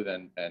smooth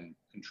and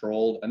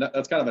controlled, and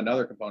that's kind of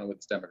another component with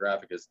this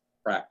demographic is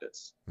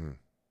practice. Mm.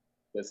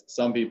 Because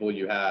some people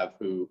you have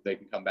who they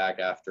can come back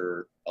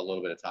after a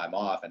little bit of time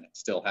off and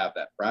still have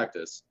that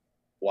practice,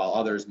 while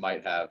others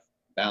might have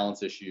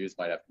balance issues,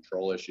 might have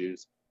control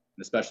issues,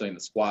 and especially in the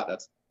squat,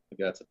 that's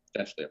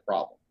potentially a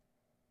problem.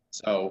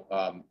 So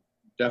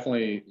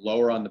definitely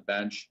lower on the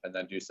bench, and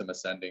then do some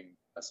ascending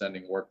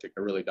work to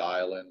really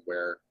dial in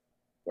where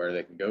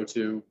they can go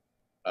to.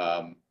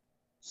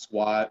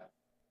 Squat,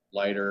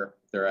 lighter.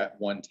 If they're at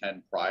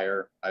 110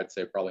 prior, I'd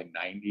say probably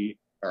 90,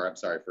 or I'm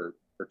sorry, for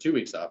 2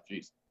 weeks off,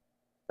 geez,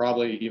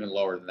 probably even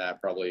lower than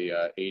that, probably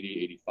 80,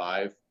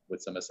 85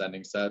 with some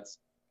ascending sets.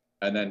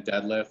 And then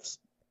deadlifts,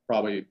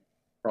 probably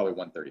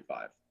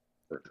 135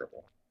 for a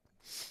triple.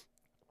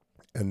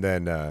 And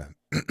then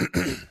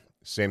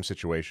same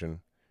situation,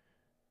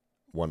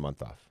 1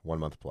 month off, 1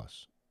 month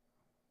plus.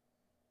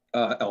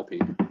 LP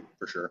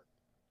for sure.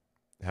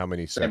 How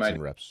many sets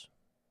and reps?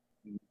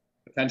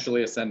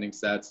 Potentially ascending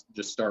sets.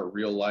 Just start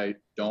real light.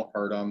 Don't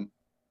hurt them.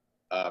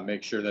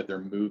 Make sure that they're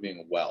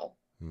moving well.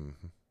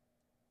 Mm-hmm.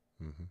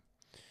 Mm-hmm.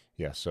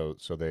 Yeah. So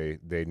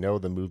they know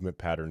the movement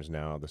patterns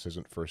now. This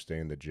isn't first day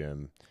in the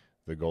gym.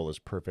 The goal is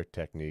perfect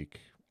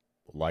technique,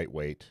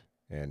 lightweight,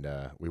 and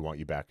we want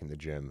you back in the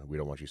gym. We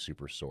don't want you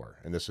super sore.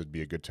 And this would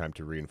be a good time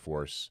to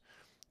reinforce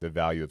the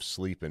value of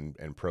sleep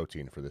and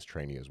protein for this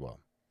trainee as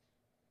well.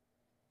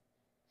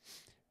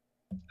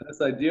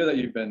 This idea that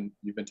you've been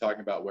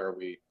talking about, where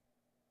we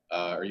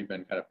or you've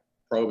been kind of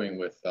probing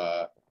with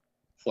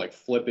like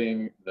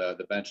flipping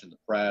the bench and the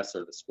press,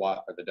 or the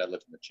squat or the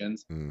deadlift and the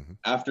chins. Mm-hmm.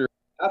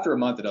 After a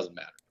month, it doesn't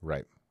matter.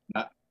 Right.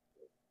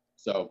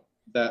 So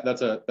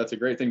that's a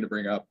great thing to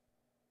bring up.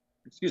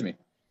 Excuse me.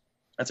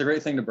 That's a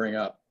great thing to bring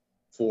up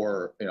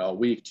for a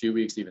week, 2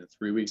 weeks, even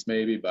 3 weeks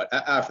maybe. But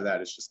after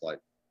that, it's just like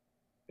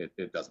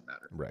it doesn't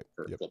matter. Right.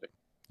 For Yep. flipping.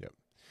 Yep.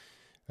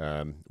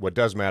 What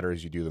does matter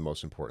is you do the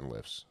most important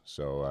lifts.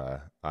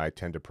 So I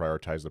tend to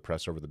prioritize the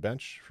press over the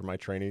bench for my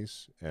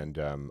trainees, and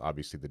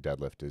obviously the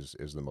deadlift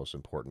is the most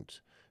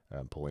important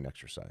pulling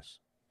exercise.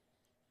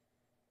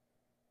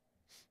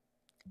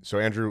 So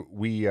Andrew,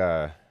 we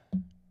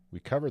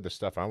covered the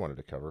stuff I wanted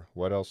to cover.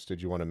 What else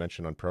did you want to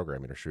mention on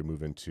programming, or should we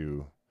move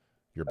into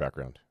your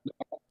background?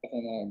 I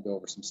want to go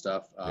over some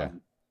stuff. Yeah.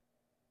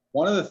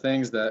 One of the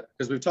things that,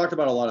 because we've talked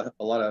about a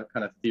lot of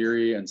kind of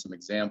theory and some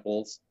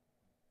examples,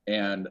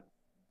 and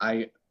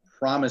I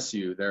promise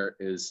you there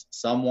is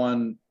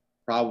someone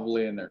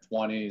probably in their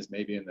 20s,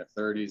 maybe in their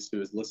 30s,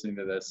 who is listening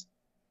to this,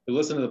 who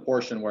listened to the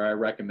portion where I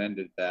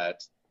recommended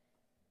that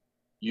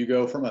you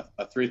go from a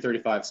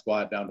 335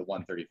 squat down to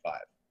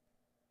 135.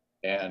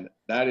 And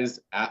that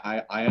is,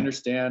 I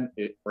understand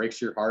it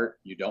breaks your heart.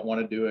 You don't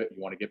want to do it.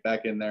 You want to get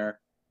back in there.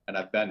 And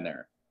I've been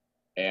there.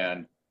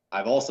 And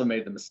I've also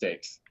made the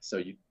mistakes. So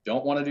you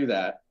don't want to do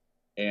that.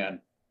 And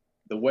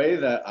the way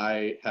that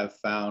I have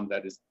found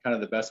that is kind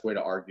of the best way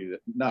to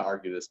not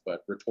argue this,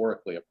 but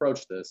rhetorically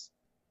approach this.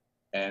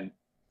 And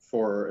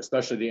for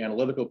especially the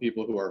analytical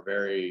people who are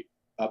very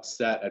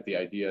upset at the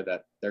idea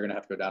that they're going to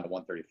have to go down to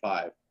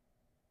 135.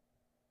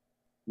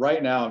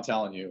 Right now, I'm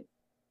telling you,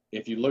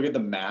 if you look at the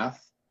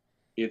math,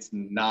 it's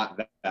not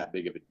that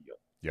big of a deal.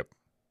 Yep.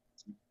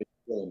 It's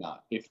really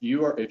not. If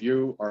you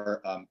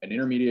are an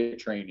intermediate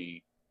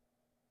trainee,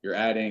 you're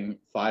adding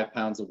 5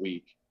 pounds a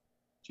week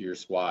to your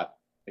squat.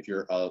 If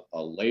you're a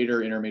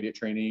later intermediate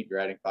trainee, you're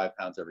adding 5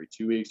 pounds every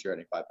 2 weeks. You're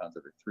adding 5 pounds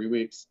every 3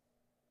 weeks.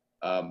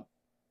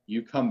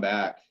 You come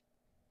back,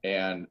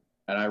 and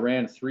I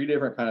ran 3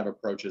 different kind of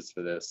approaches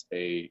for this.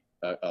 A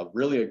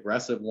really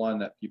aggressive one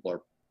that people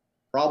are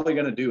probably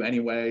going to do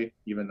anyway,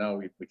 even though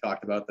we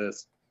talked about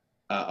this.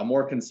 A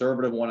more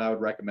conservative one I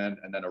would recommend,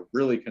 and then a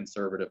really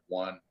conservative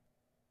one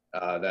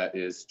that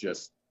is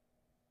just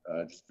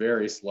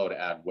very slow to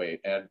add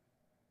weight. And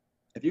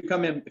if you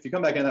come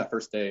back in that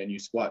first day and you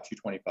squat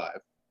 225,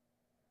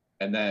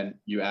 and then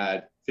you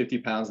add 50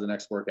 pounds the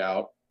next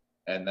workout,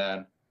 and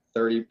then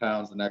 30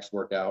 pounds the next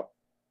workout,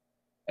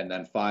 and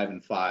then 5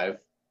 and 5,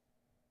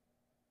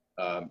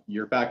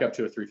 you're back up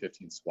to a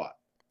 315 squat.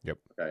 Yep.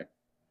 Okay.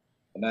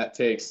 And that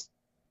takes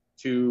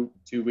two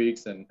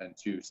weeks and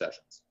 2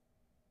 sessions.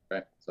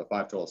 Okay. So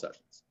 5 total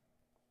sessions.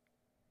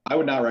 I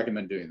would not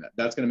recommend doing that.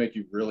 That's going to make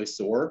you really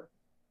sore.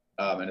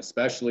 And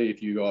especially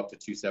if you go up to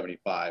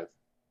 275,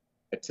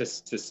 to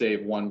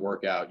save one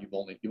workout, you've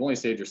only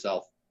saved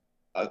yourself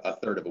a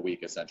third of a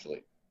week,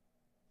 essentially.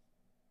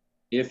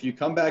 If you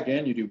come back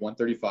in, you do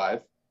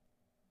 135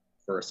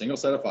 for a single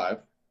set of 5.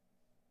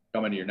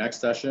 Come into your next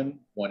session,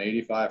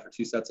 185 for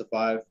 2 sets of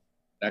 5.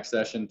 Next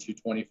session,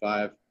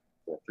 225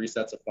 for 3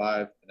 sets of 5,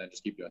 and then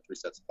just keep doing 3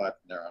 sets of 5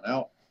 from there on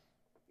out.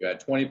 You add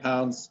 20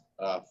 pounds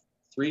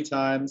 3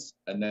 times,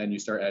 and then you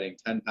start adding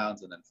 10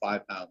 pounds and then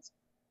 5 pounds.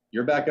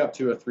 You're back up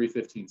to a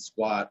 315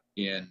 squat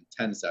in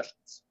 10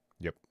 sessions.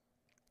 Yep.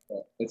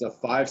 So it's a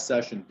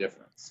 5-session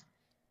difference.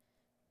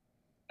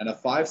 And a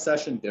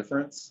 5-session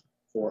difference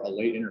for a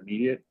late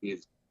intermediate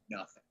is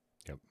nothing.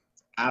 Yep.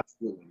 It's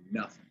absolutely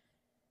nothing.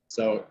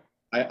 So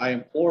I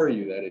implore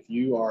you that if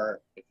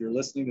you're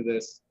listening to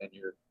this and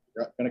you're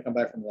going to come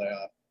back from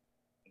layoff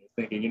and you're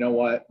thinking, you know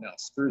what, no,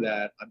 screw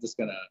that. I'm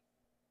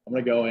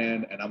going to go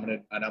in and I'm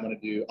going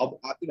to do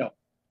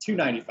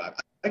 295.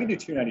 I can do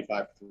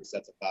 295 for 3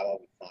 sets of 5. I'll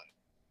be fine.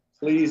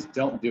 Please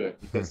don't do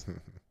it, because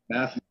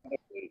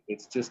mathematically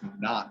it's just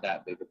not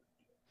that big of a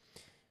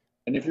deal.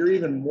 And if you're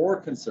even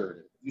more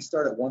conservative, if you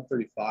start at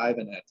 135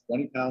 and add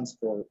 20 pounds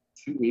for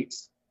 2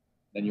 weeks,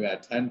 then you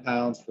add 10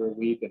 pounds for a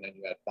week, and then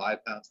you add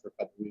 5 pounds for a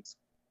couple of weeks,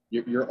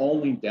 you're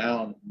only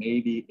down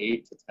maybe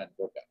 8 to 10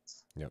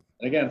 workouts. Yep.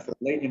 And again, for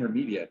late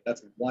intermediate,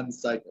 that's one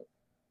cycle.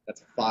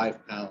 That's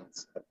 5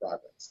 pounds of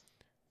progress.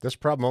 This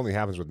problem only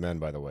happens with men,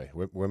 by the way.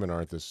 Women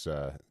aren't this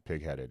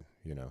pig-headed.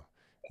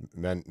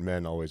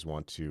 Men always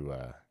want to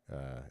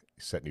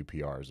set new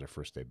PRs their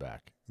first day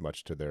back,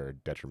 much to their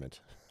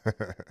detriment.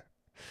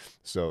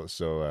 So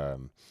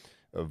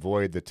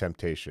avoid the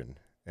temptation,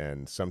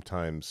 and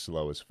sometimes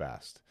slow is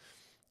fast.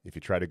 If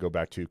you try to go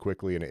back too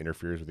quickly and it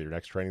interferes with your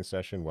next training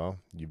session, well,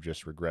 you've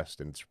just regressed,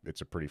 and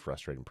it's a pretty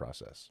frustrating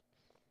process.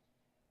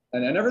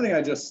 And everything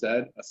I just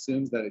said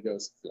assumes that it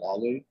goes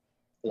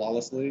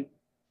flawlessly.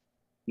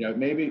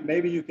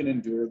 Maybe you can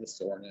endure the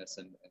soreness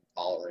and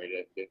tolerate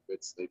it, get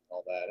good sleep and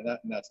all that,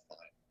 and that's fine.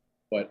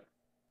 But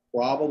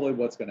probably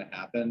what's going to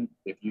happen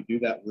if you do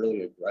that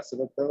really aggressive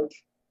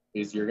approach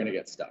is you're going to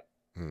get stuck.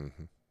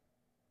 Mm-hmm.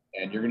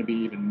 And you're going to be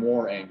even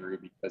more angry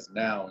because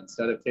now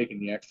instead of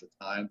taking the extra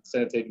 5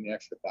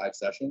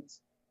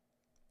 sessions,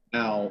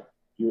 now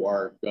you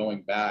are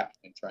going back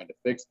and trying to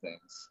fix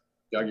things,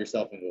 dug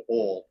yourself into a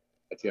hole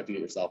that you have to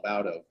get yourself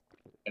out of.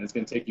 And it's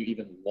going to take you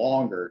even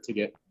longer to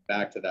get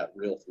back to that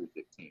real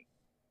 315.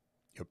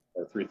 Yep.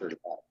 Or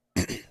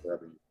 335,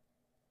 wherever you.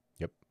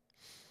 Yep.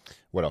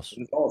 What else?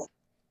 And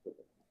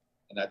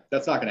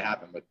that's not going to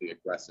happen with the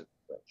aggressive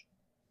approach.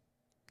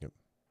 Yep.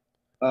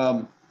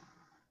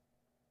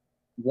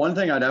 One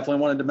thing I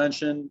definitely wanted to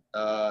mention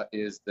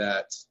is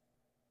that,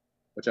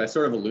 which I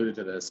sort of alluded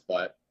to this,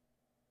 but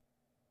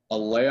a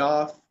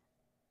layoff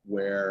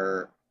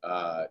where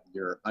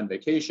you're on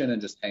vacation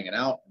and just hanging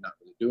out and not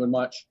really doing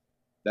much,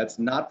 that's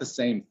not the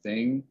same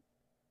thing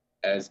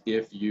as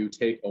if you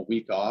take a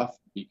week off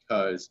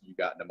because you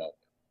got pneumonia.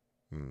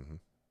 Mm-hmm.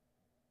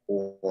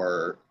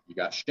 Or you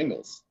got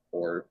shingles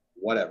or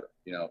whatever,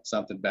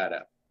 something bad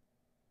happened.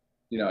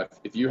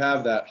 If you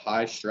have that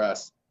high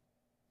stress,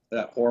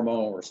 that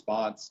hormonal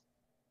response,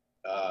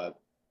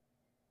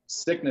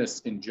 sickness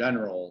in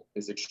general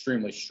is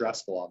extremely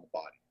stressful on the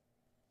body.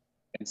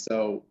 And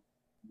so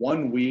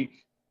 1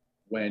 week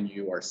when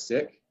you are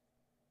sick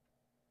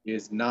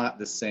is not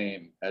the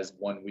same as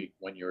 1 week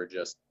when you're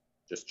just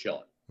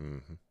chilling.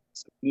 Mm-hmm.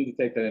 So you need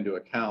to take that into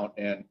account.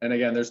 And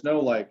again, there's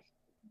no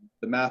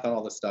the math on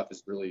all this stuff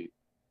is really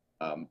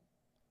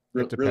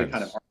really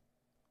kind of hard.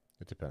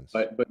 It depends.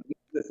 But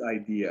this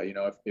idea,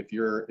 if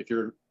you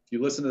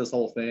listen to this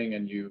whole thing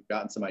and you've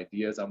gotten some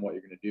ideas on what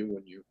you're going to do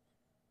when you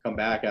come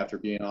back after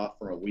being off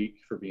for a week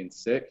for being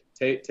sick,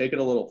 take it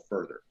a little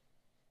further,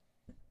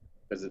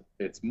 because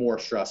it's more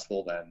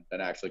stressful than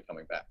actually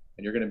coming back,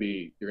 and you're going to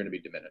be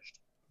diminished.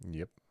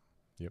 Yep.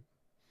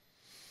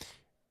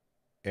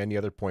 Any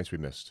other points we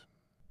missed?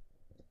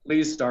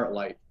 Please start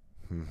light.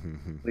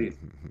 Please.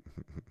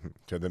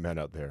 To the men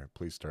out there,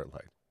 please start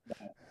light.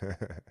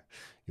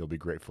 You'll be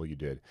grateful you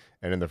did.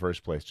 And in the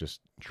first place,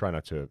 just try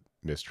not to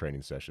miss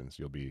training sessions.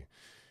 You'll be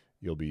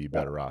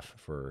better off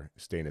for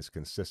staying as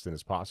consistent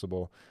as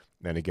possible.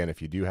 And again, if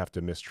you do have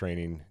to miss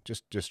training,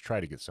 just try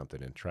to get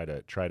something in. Try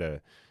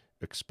to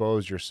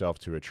expose yourself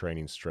to a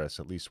training stress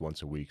at least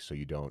once a week, so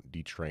you don't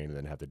detrain and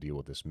then have to deal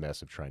with this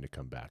mess of trying to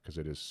come back, because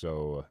it is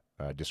so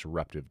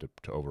disruptive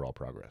to overall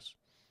progress.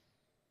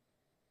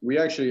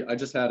 I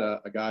just had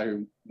a guy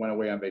who went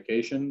away on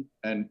vacation,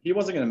 and he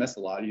wasn't going to miss a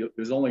lot.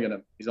 He's only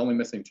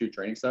missing 2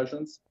 training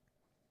sessions.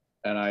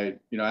 And I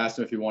asked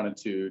him if he wanted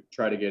to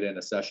try to get in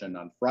a session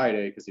on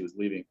Friday, because he was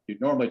leaving. He'd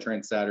normally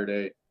train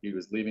Saturday. He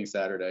was leaving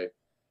Saturday,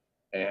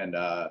 and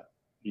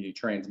he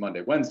trains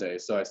Monday, Wednesday.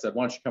 So I said,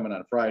 why don't you come in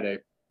on Friday?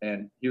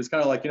 And he was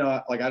kind of like,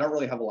 I don't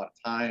really have a lot of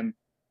time.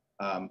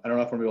 I don't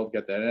know if I'm going to be able to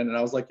get that in. And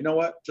I was like, you know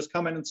what? Just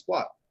come in and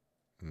squat.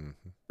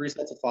 Mm-hmm. 3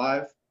 sets of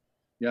 5.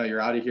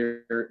 You're out of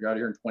here. You're out of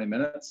here in 20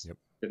 minutes. Yep.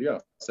 Good to go.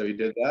 So he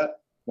did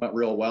that. Went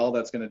real well.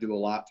 That's going to do a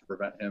lot to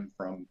prevent him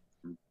from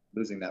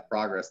losing that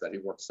progress that he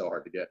worked so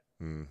hard to get.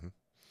 Mm-hmm.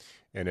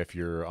 And if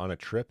you're on a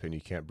trip and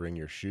you can't bring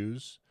your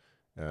shoes,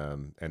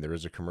 and there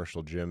is a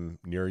commercial gym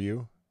near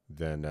you,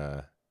 then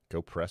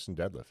go press and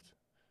deadlift.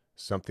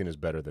 Something is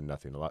better than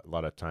nothing. A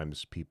lot of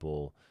times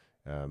people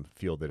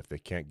feel that if they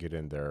can't get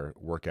in their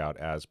workout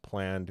as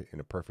planned in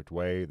a perfect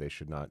way, they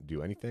should not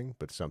do anything,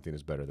 but something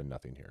is better than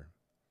nothing here.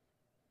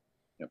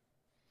 Yep.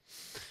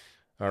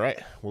 All right.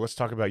 Well, let's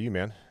talk about you,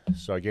 man.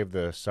 So I gave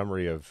the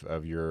summary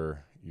of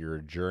your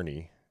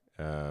journey.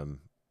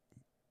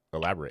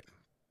 Elaborate.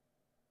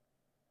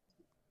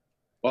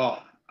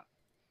 Well,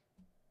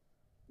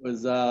 it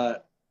was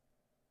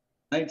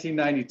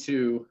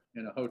 1992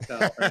 in a hotel.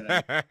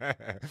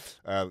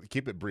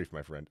 Keep it brief,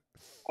 my friend.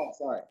 Oh,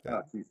 sorry.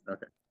 Oh, geez.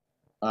 Okay.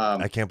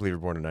 I can't believe you're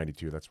born in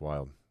 92. That's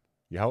wild.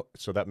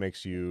 So that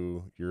makes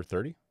you're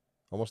 30?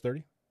 Almost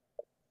 30?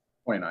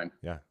 29.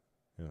 Yeah.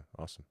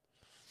 Awesome.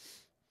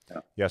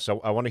 Yeah. So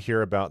I want to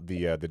hear about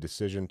the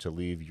decision to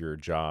leave your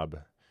job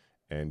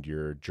and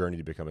your journey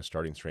to become a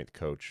starting strength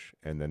coach,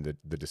 and then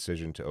the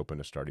decision to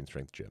open a starting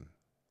strength gym.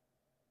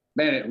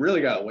 Man, it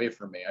really got away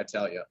from me, I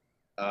tell you.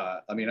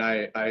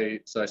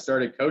 So I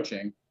started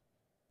coaching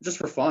just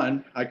for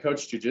fun. I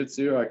coached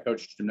jiu-jitsu. I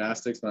coached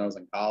gymnastics when I was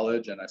in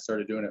college, and I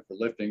started doing it for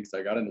lifting because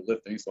I got into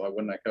lifting, so why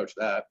wouldn't I coach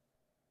that?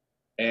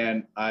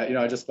 And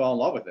I just fell in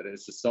love with it.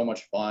 It's just so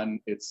much fun.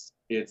 It's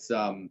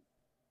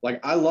like,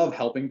 I love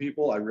helping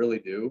people. I really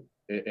do.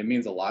 It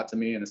means a lot to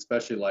me. And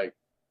especially like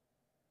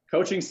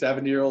coaching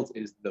 70-year-olds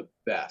is the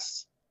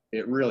best.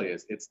 It really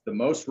is. It's the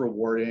most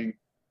rewarding.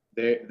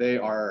 They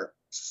are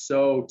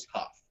so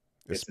tough.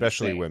 It's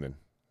Especially insane. women.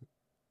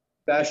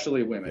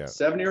 Especially women. Yeah.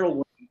 70-year-old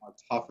women are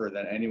tougher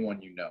than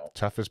anyone you know.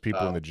 Toughest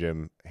people in Um, the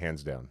gym,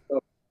 hands down. so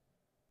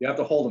you have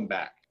to hold them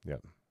back. Yeah.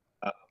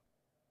 Uh,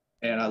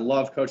 and I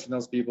love coaching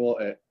those people,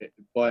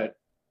 but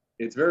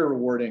it's very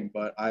rewarding.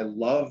 But I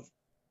love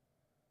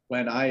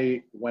when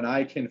I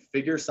can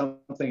figure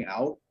something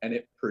out and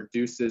it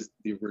produces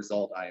the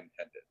result I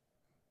intended.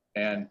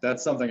 And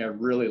that's something I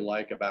really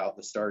like about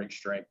the starting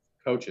strength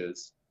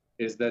coaches,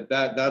 is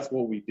that's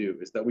what we do,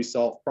 is that we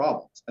solve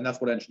problems. And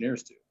that's what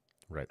engineers do.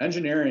 Right.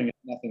 Engineering is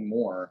nothing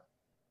more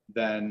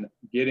than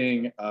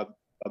getting a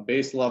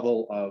base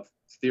level of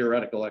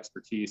theoretical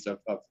expertise, of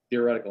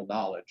theoretical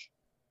knowledge,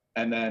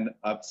 and then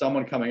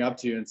someone coming up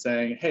to you and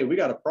saying, hey, we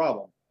got a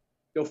problem,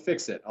 go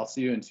fix it, I'll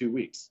see you in 2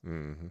 weeks.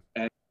 Mm-hmm.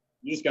 And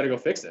you just got to go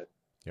fix it.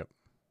 Yep.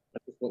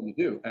 That's just what you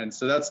do. And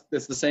so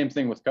it's the same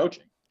thing with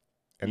coaching.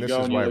 And You this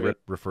go is and you why look Rip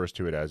at, refers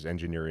to it as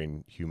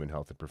engineering human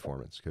health and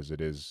performance, because it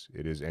is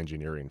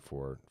engineering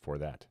for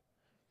that.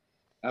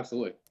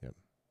 absolutely. Yep.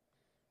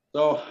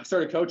 So I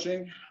started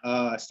coaching,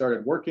 I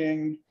started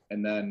working,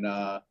 and then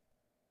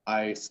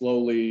I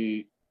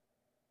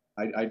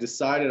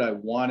decided I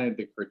wanted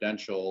the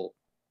credential.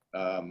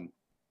 I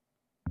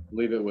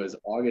believe it was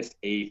August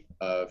 8th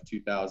of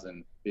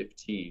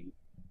 2015.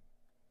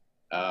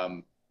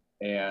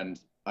 And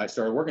I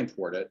started working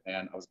toward it,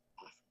 and I was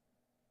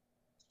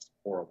just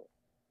horrible.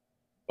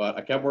 But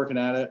I kept working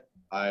at it.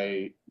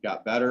 I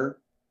got better.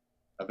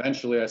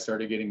 Eventually, I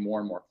started getting more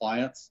and more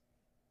clients.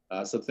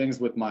 So things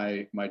with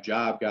my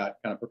job got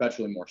kind of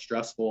perpetually more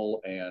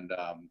stressful, and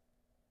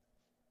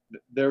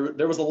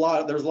there was a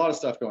lot of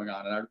stuff going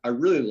on, and I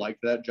really liked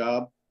that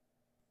job,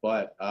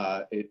 but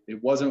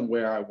it wasn't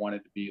where I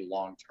wanted to be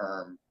long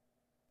term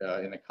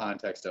in the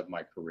context of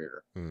my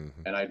career.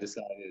 Mm-hmm. And I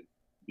decided,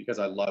 because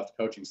I loved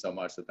coaching so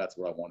much, that that's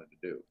what I wanted to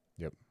do.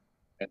 Yep.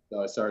 And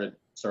so I started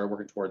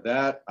working toward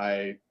that.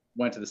 I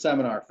went to the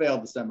seminar,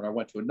 failed the seminar,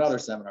 went to another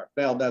seminar,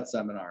 failed that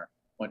seminar,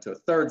 went to a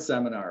third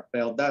seminar,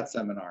 failed that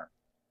seminar.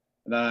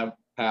 And then I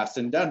passed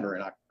in Denver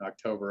in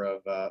October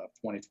of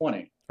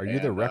 2020. Are you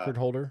the record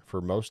holder for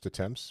most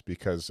attempts?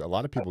 Because a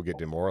lot of people get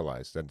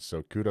demoralized, and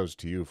so kudos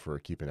to you for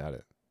keeping at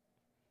it.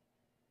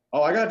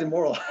 Oh, I got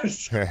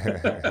demoralized.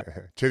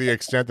 To the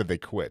extent that they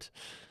quit.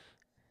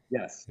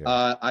 Yes.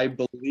 Yeah. I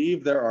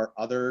believe there are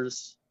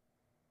others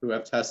who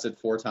have tested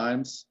 4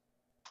 times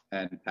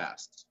and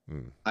passed.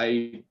 Mm.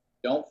 I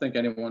don't think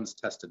anyone's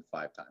tested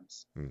 5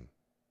 times. Mm.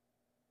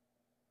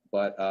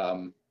 But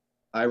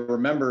I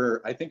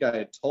remember, I think I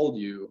had told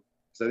you,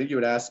 because I think you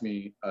had asked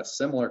me a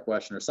similar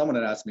question, or someone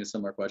had asked me a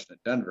similar question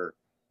at Denver.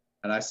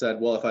 And I said,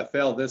 well, if I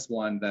fail this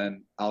one,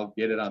 then I'll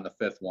get it on the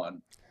 5th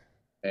one.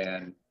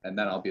 And then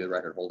I'll be the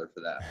record holder for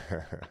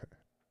that.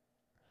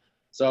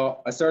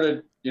 So I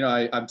started,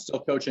 I'm still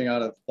coaching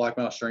out of Black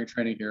Mouse Strength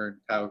Training here in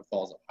Cuyahoga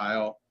Falls,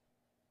 Ohio.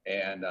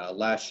 And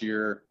last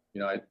year,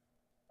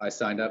 I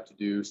signed up to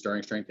do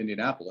Starting Strength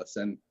Indianapolis.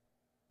 And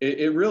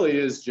it really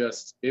is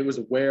just, it was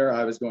where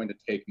I was going to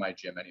take my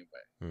gym anyway.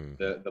 Mm.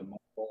 The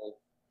muscle,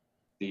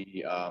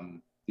 the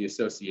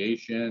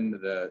association,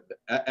 the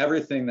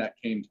everything that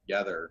came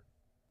together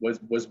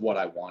was what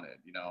I wanted.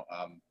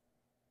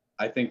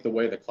 I think the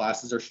way the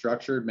classes are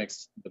structured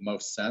makes the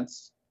most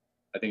sense.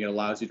 I think it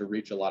allows you to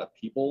reach a lot of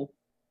people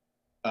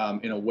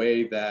in a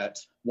way that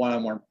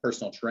one-on-one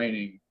personal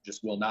training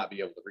just will not be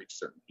able to reach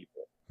certain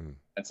people. Hmm.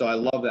 And so I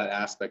love that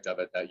aspect of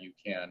it, that you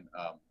can,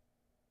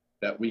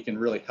 that we can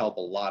really help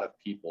a lot of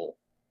people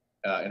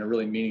in a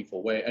really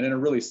meaningful way, and in a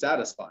really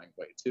satisfying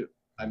way too.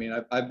 I mean,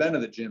 I've been to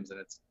the gyms,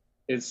 and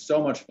it's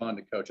so much fun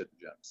to coach at the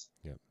gyms.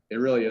 Yep. It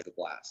really is a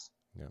blast.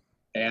 Yep.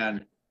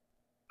 And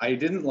I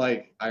didn't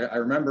I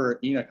remember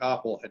Ina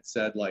Koppel had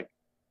said,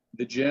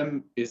 the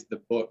gym is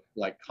the book,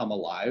 Come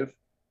Alive.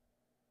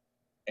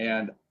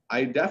 And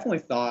I definitely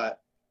thought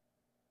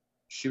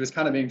she was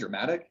kind of being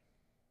dramatic,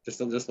 just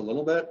a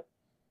little bit.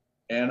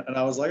 And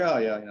I was like, oh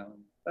yeah,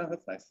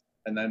 that's nice.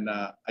 And then,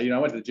 I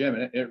went to the gym,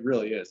 and it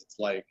really is. It's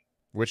like,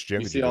 which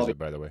gym did you visit,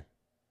 by the way?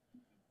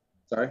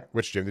 Sorry?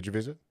 Which gym did you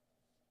visit?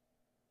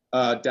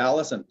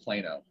 Dallas and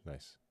Plano.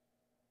 Nice.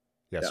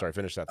 Yeah. Sorry,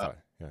 finish that thought.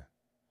 Yeah.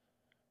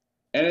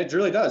 And it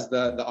really does.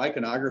 The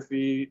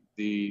iconography,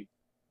 the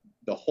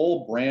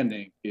whole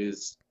branding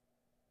is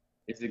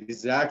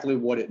exactly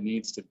what it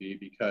needs to be,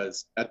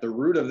 because at the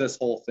root of this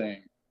whole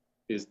thing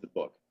is the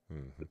book.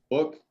 Mm-hmm. The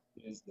book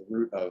is the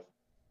root of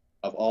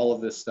all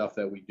of this stuff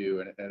that we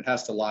do, and it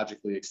has to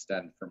logically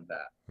extend from that.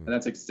 Mm-hmm. And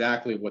that's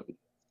exactly what the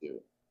books do.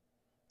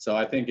 So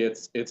I think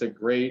it's a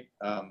great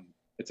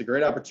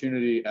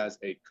opportunity as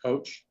a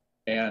coach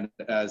and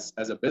as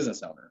a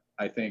business owner.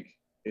 I think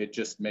it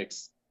just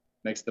makes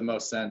the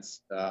most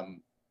sense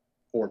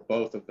for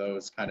both of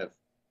those kind of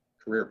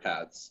career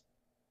paths.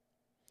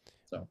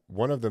 So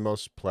one of the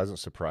most pleasant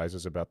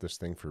surprises about this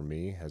thing for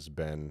me has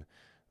been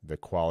the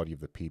quality of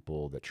the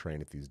people that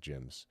train at these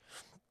gyms.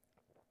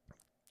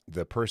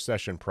 The per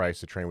session price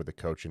to train with a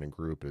coach in a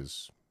group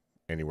is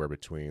anywhere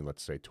between,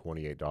 let's say,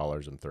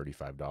 $28 and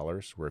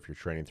 $35, where if you're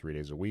training 3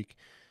 days a week,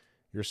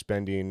 you're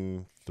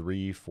spending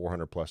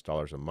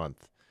 $400+ a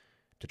month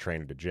to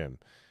train at a gym,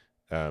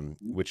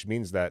 which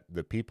means that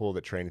the people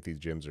that train at these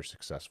gyms are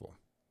successful,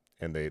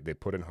 and they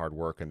put in hard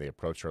work and they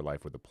approach their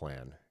life with a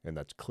plan. And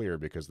that's clear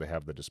because they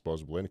have the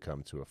disposable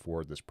income to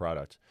afford this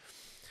product.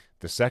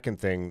 The second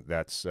thing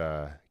that's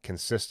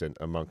consistent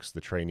amongst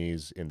the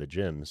trainees in the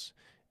gyms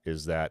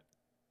is that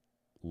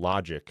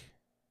logic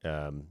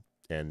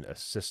and a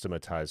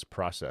systematized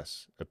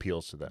process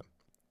appeals to them.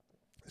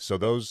 So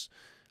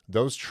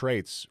those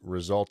traits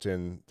result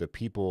in the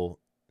people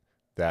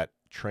that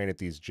train at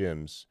these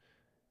gyms.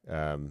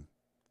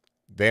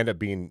 They end up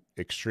being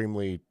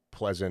extremely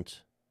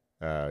pleasant,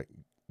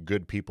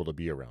 good people to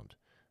be around,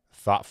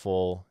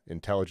 thoughtful,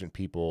 intelligent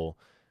people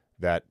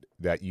that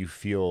you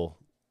feel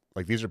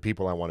like these are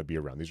people I want to be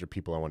around. These are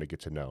people I want to get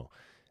to know,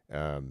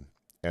 and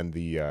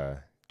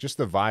the just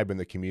the vibe in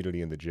the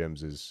community in the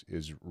gyms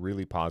is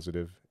really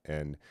positive.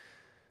 And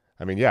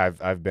I mean, yeah,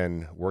 I've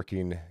been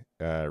working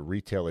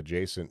retail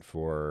adjacent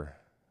for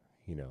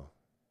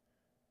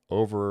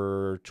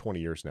over 20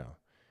 years now,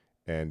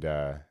 and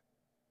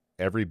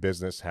every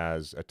business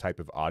has a type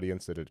of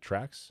audience that it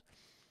attracts,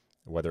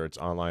 whether it's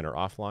online or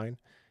offline.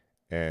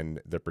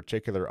 And the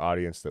particular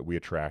audience that we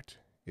attract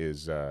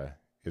is a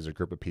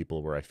group of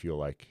people where I feel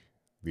like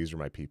these are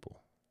my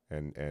people,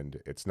 and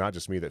it's not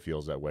just me that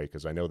feels that way,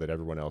 because I know that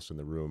everyone else in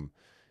the room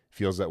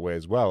feels that way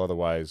as well.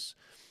 Otherwise,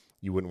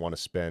 you wouldn't want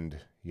to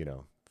spend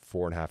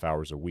 4.5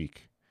 hours a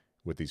week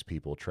with these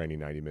people training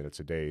 90 minutes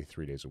a day,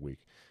 3 days a week.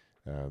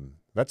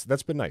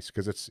 That's been nice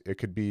because it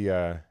could be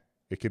a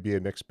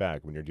mixed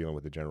bag when you're dealing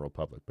with the general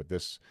public. But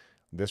this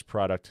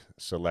product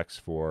selects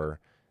for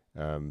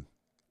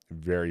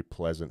very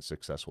pleasant,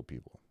 successful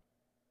people.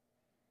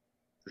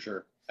 for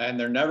sure. And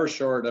they're never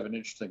short of an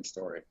interesting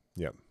story.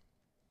 Yep.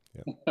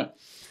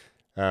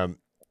 Yep.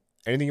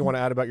 Anything you want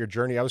to add about your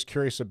journey? I was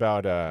curious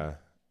about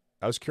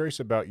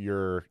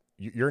you're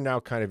now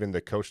kind of in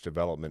the coach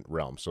development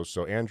realm.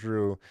 So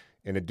Andrew,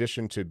 in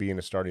addition to being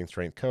a starting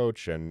strength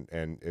coach and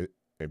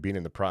being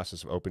in the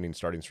process of opening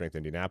Starting Strength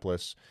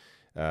Indianapolis,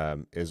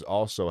 is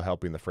also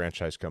helping the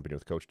franchise company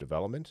with coach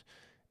development.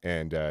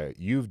 And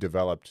you've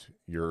developed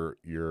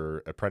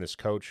your apprentice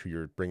coach who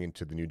you're bringing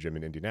to the new gym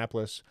in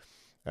Indianapolis.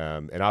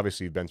 And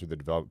obviously you've been through the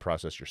development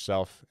process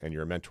yourself, and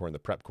you're a mentor in the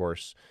prep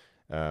course.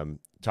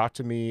 Talk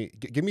to me,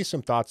 give me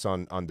some thoughts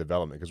on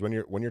development, because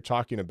when you're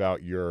talking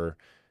about your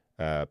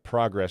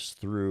progress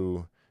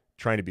through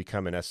trying to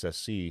become an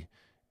SSC,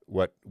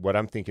 what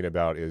I'm thinking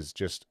about is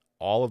just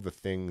all of the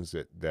things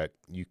that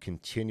you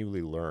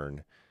continually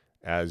learn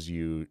as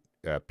you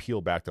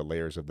peel back the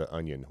layers of the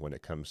onion when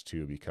it comes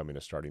to becoming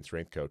a starting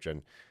strength coach.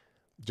 And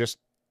just,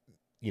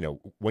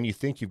 when you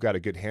think you've got a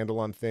good handle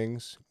on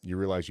things, you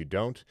realize you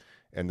don't.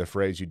 And the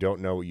phrase, you don't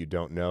know what you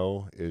don't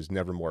know, is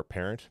never more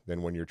apparent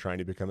than when you're trying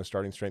to become a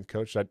starting strength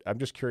coach. So I'm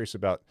just curious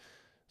about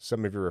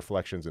some of your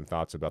reflections and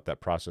thoughts about that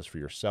process for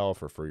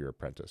yourself or for your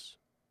apprentice.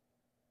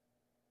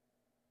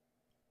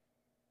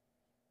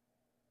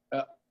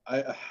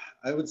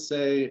 I would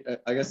say,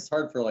 I guess it's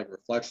hard for like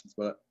reflections,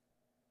 but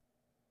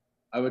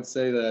I would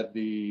say that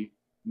the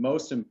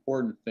most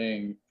important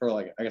thing for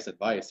like, I guess,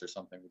 advice or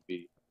something would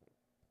be,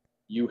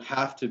 you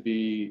have to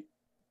be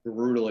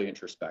brutally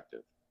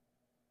introspective.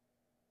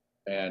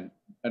 And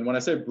when I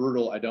say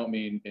brutal, I don't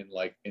mean in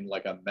like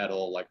a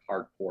metal, like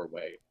hardcore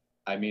way.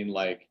 I mean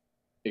like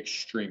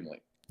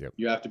extremely. Yep.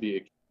 You have to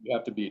be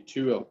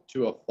to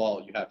a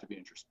fault. You have to be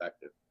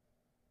introspective.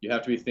 You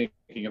have to be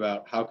thinking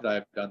about, how could I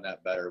have done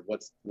that better?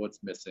 What's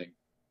missing?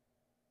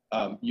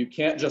 You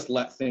can't just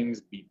let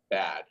things be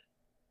bad,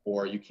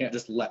 or you can't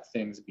just let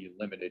things be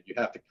limited. You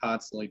have to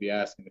constantly be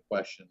asking the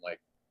question, like,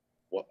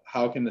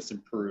 how can this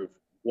improve?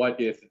 What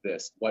if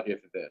this? What if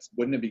this?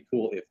 Wouldn't it be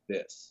cool if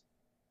this?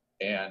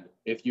 And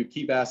if you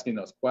keep asking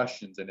those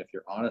questions, and if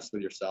you're honest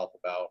with yourself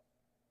about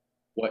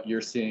what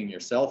you're seeing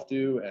yourself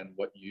do and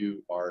what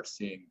you are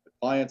seeing the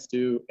clients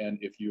do, and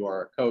if you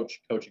are a coach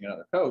coaching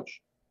another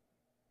coach,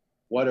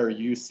 what are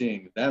you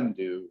seeing them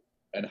do,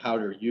 and how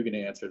are you going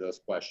to answer those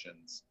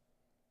questions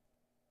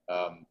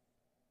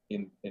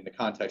in the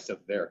context of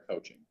their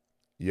coaching?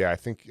 Yeah, I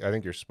think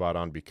you're spot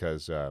on,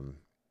 because a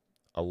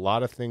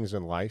lot of things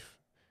in life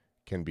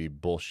can be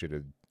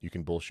bullshitted. You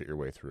can bullshit your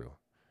way through,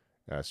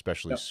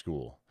 especially Yep.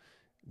 school.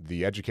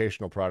 The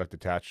educational product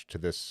attached to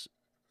this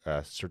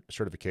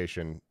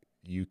certification,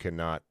 you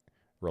cannot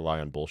rely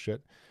on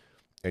bullshit,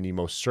 and you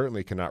most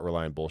certainly cannot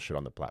rely on bullshit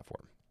on the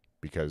platform,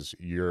 because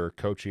your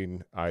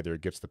coaching either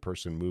gets the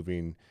person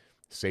moving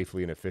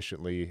safely and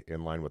efficiently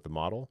in line with the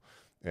model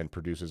and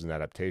produces an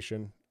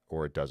adaptation,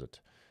 or it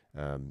doesn't.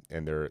 And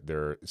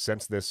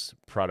since this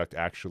product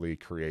actually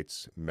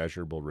creates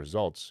measurable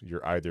results,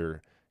 you're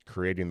either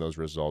creating those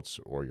results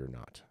or you're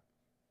not.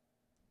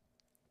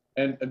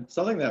 And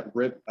something that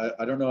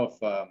I don't know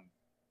if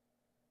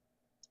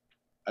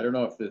I don't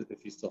know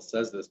if he still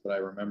says this, but I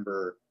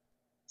remember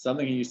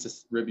something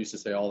Rib used to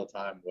say all the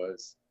time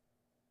was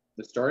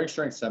the starting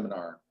strength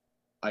seminar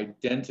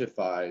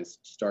identifies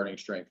starting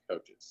strength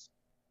coaches.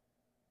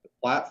 The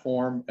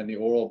platform and the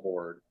oral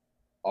board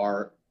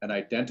are an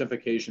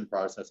identification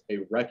process, a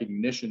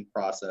recognition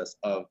process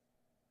of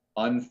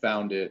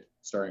unfounded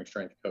starting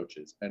strength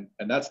coaches. And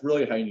that's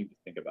really how you need to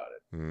think about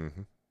it.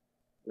 Mm-hmm.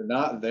 You're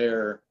not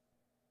there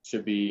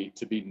to be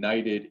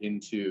knighted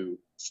into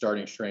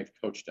starting strength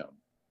coachdom.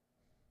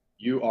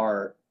 You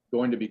are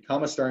going to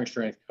become a starting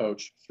strength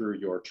coach through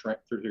your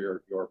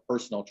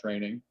personal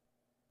training,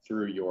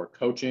 through your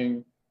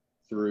coaching,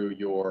 through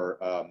your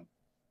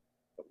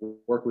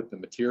work with the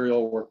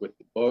material, work with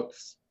the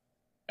books,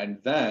 and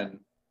then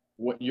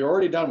what you're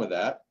already done with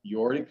that. You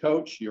already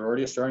coach. You're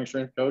already a starting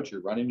strength coach.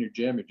 You're running your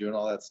gym. You're doing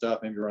all that stuff.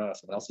 Maybe you're running out of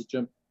someone else's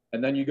gym,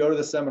 and then you go to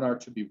the seminar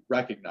to be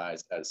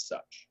recognized as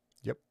such.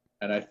 Yep.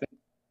 And I think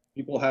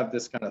people have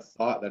this kind of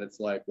thought that it's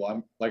like, well,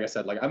 I'm like I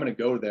said, like I'm going to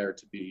go there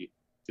to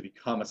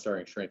become a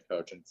starting strength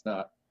coach, and it's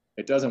not.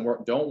 It doesn't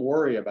work. Don't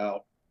worry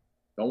about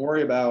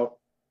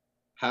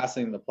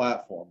passing the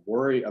platform.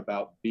 Worry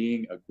about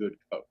being a good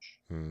coach.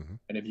 Mm-hmm.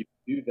 And if you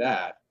do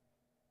that,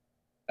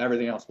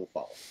 everything else will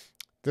follow.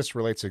 This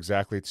relates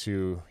exactly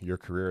to your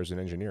career as an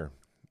engineer.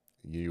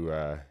 You,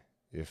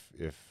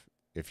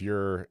 if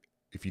you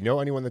know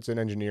anyone that's an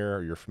engineer,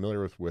 or you're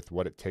familiar with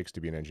what it takes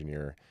to be an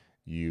engineer,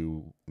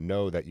 you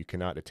know that you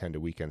cannot attend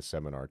a weekend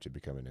seminar to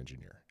become an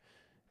engineer.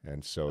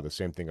 And so the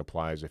same thing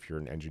applies if you're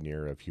an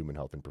engineer of human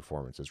health and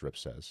performance, as Rip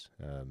says.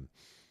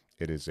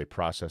 It is a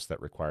process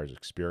that requires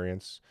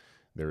experience.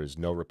 There is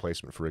no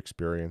replacement for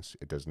experience.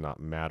 It does not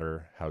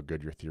matter how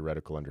good your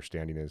theoretical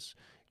understanding is.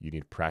 You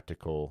need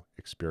practical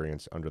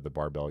experience under the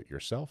barbell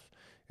yourself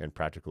and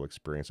practical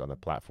experience on the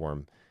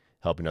platform,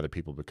 helping other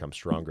people become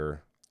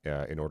stronger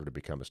in order to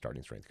become a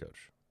starting strength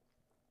coach.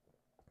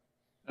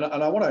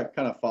 And I want to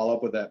kind of follow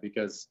up with that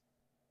because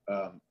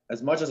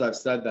as much as I've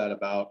said that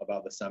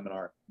about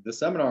the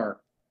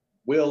seminar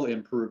will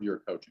improve your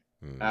coaching.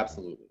 Mm-hmm.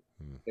 Absolutely.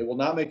 Mm-hmm. It will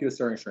not make you a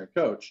starting strength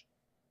coach,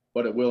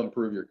 but it will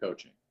improve your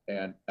coaching.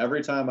 And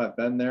every time I've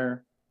been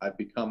there, I've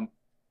become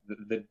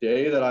the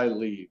day that I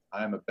leave,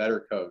 I am a better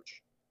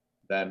coach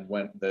than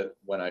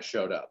when I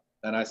showed up.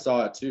 And I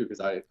saw it too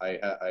because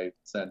I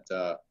sent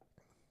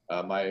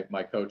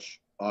my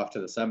coach off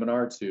to the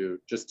seminar to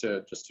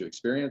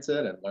experience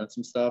it and learn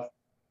some stuff.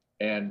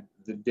 And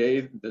the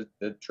day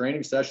the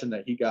training session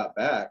that he got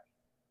back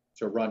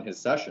to run his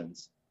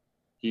sessions,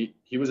 he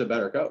was a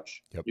better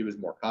coach. Yep. He was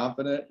more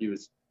confident. He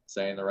was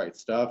saying the right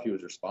stuff. He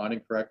was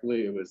responding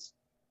correctly. It was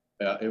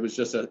a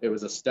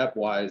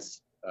stepwise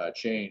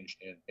change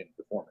in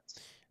performance.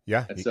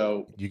 Yeah. And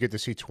so you get to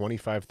see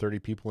 25, 30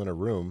 people in a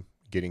room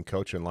getting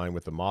coached in line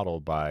with the model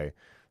by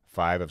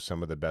 5 of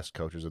some of the best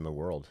coaches in the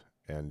world.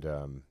 And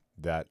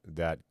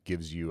that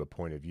gives you a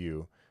point of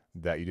view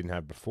that you didn't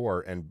have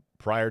before. And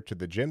prior to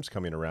the gyms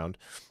coming around,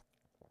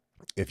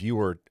 if you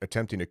were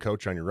attempting to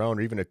coach on your own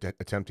or even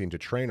attempting to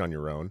train on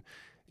your own,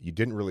 you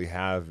didn't really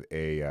have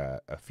a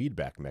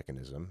feedback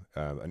mechanism,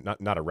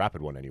 not a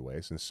rapid one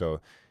anyways. And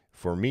so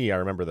for me, I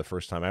remember the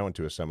first time I went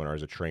to a seminar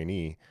as a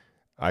trainee,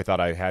 I thought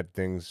I had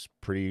things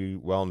pretty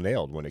well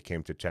nailed when it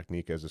came to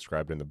technique as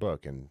described in the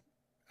book. And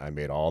I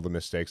made all the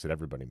mistakes that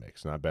everybody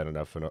makes, not bending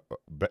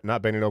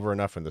over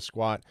enough in the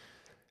squat.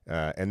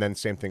 And then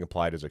same thing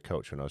applied as a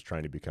coach. When I was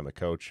trying to become a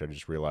coach, I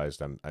just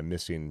realized I'm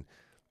missing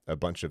a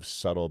bunch of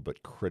subtle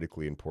but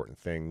critically important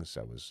things.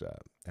 I was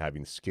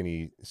having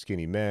skinny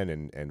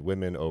men and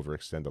women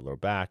overextend the lower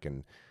back,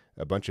 and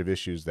a bunch of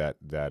issues that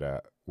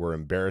were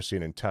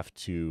embarrassing and tough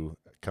to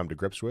come to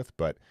grips with.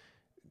 But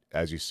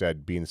as you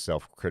said, being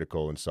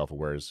self-critical and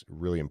self-aware is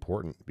really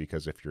important,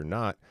 because if you're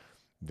not,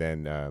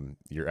 then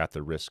you're at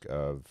the risk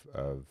of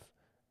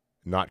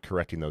not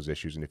correcting those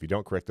issues. And if you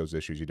don't correct those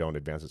issues, you don't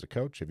advance as a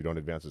coach. If you don't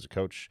advance as a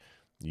coach,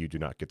 you do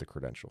not get the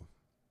credential.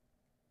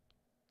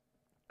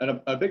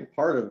 And a big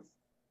part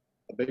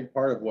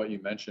of what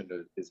you mentioned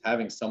is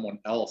having someone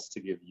else to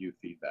give you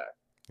feedback.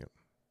 Yep.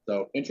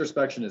 So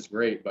introspection is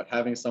great, but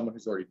having someone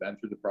who's already been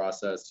through the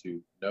process, who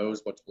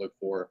knows what to look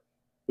for,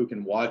 who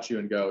can watch you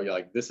and go, yeah,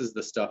 like, this is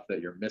the stuff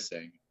that you're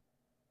missing.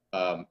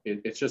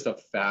 It's just a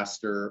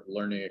faster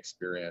learning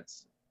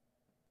experience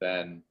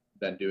than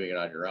doing it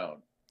on your own.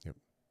 Yep.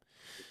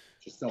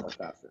 Just so much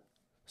faster.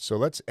 So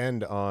let's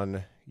end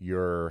on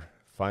your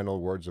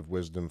final words of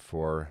wisdom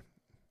for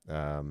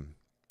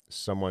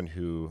someone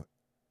who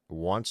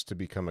wants to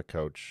become a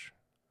coach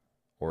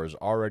or is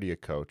already a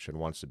coach and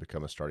wants to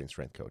become a starting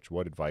strength coach.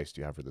 What advice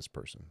do you have for this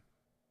person?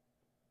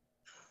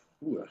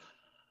 Ooh,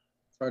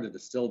 it's hard to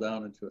distill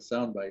down into a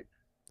soundbite.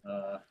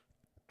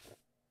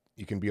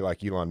 You can be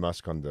like Elon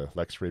Musk on the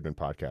Lex Friedman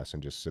podcast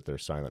and just sit there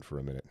silent for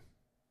a minute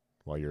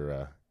while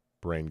your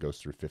brain goes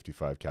through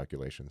 55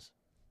 calculations.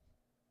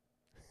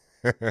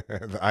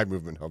 The eye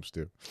movement helps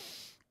too.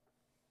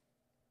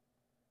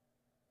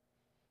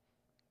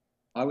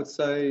 I would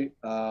say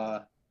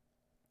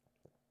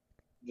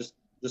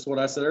just what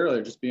I said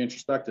earlier, just be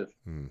introspective.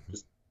 Mm-hmm.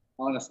 Just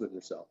honest with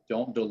yourself.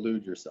 Don't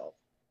delude yourself.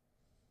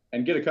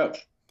 And get a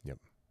coach. Yep.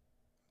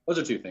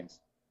 Those are two things.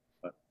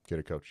 But, Get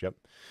a coach. Yep.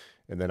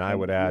 And then and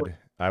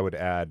I would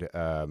add,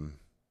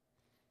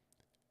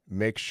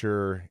 make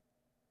sure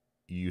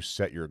you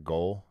set your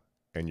goal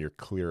and you're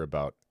clear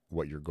about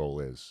what your goal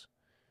is.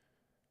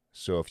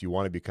 So if you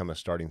want to become a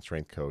starting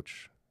strength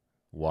coach,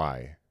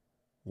 why?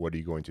 What are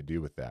you going to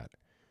do with that?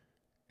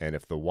 And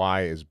if the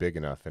why is big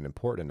enough and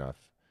important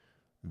enough,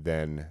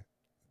 then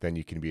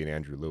you can be an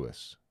Andrew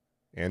Lewis.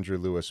 Andrew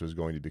Lewis was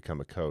going to become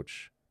a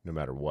coach no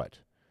matter what.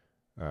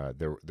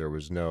 There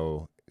was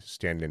no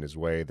standing in his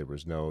way. There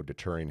was no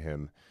deterring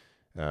him.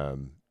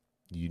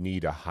 You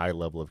need a high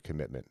level of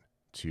commitment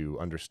to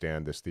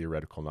understand this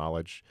theoretical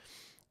knowledge.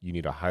 You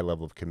need a high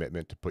level of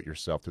commitment to put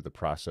yourself through the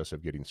process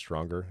of getting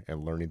stronger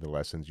and learning the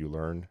lessons you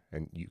learn,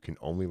 and you can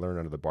only learn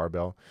under the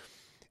barbell.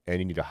 And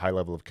you need a high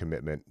level of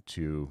commitment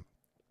to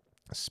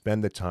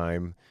spend the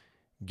time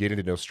getting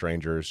to know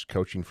strangers,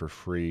 coaching for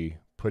free,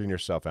 putting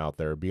yourself out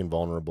there, being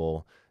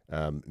vulnerable,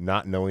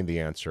 not knowing the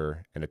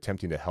answer, and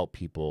attempting to help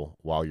people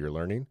while you're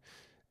learning.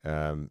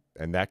 And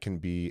that can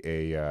be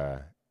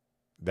an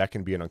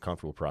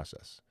uncomfortable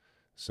process.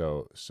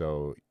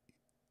 So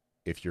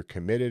if you're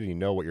committed and you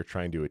know what you're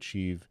trying to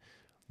achieve,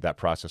 that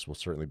process will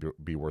certainly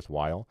be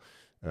worthwhile.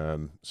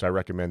 So I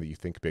recommend that you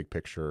think big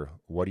picture.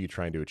 What are you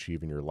trying to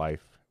achieve in your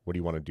life? What do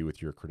you want to do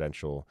with your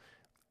credential?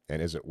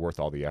 And is it worth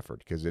all the effort?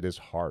 Because it is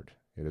hard.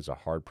 It is a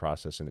hard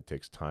process, and it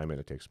takes time and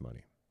it takes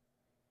money.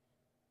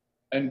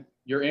 And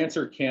your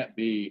answer can't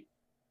be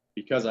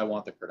because I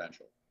want the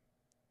credential.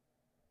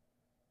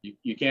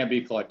 You can't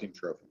be collecting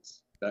trophies.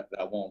 That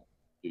won't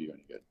do you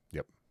any good.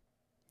 Yep.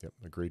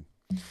 Agreed.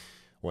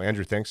 Well,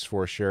 Andrew, thanks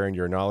for sharing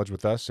your knowledge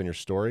with us and your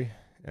story.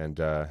 And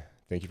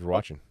thank you for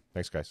watching.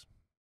 Thanks, guys.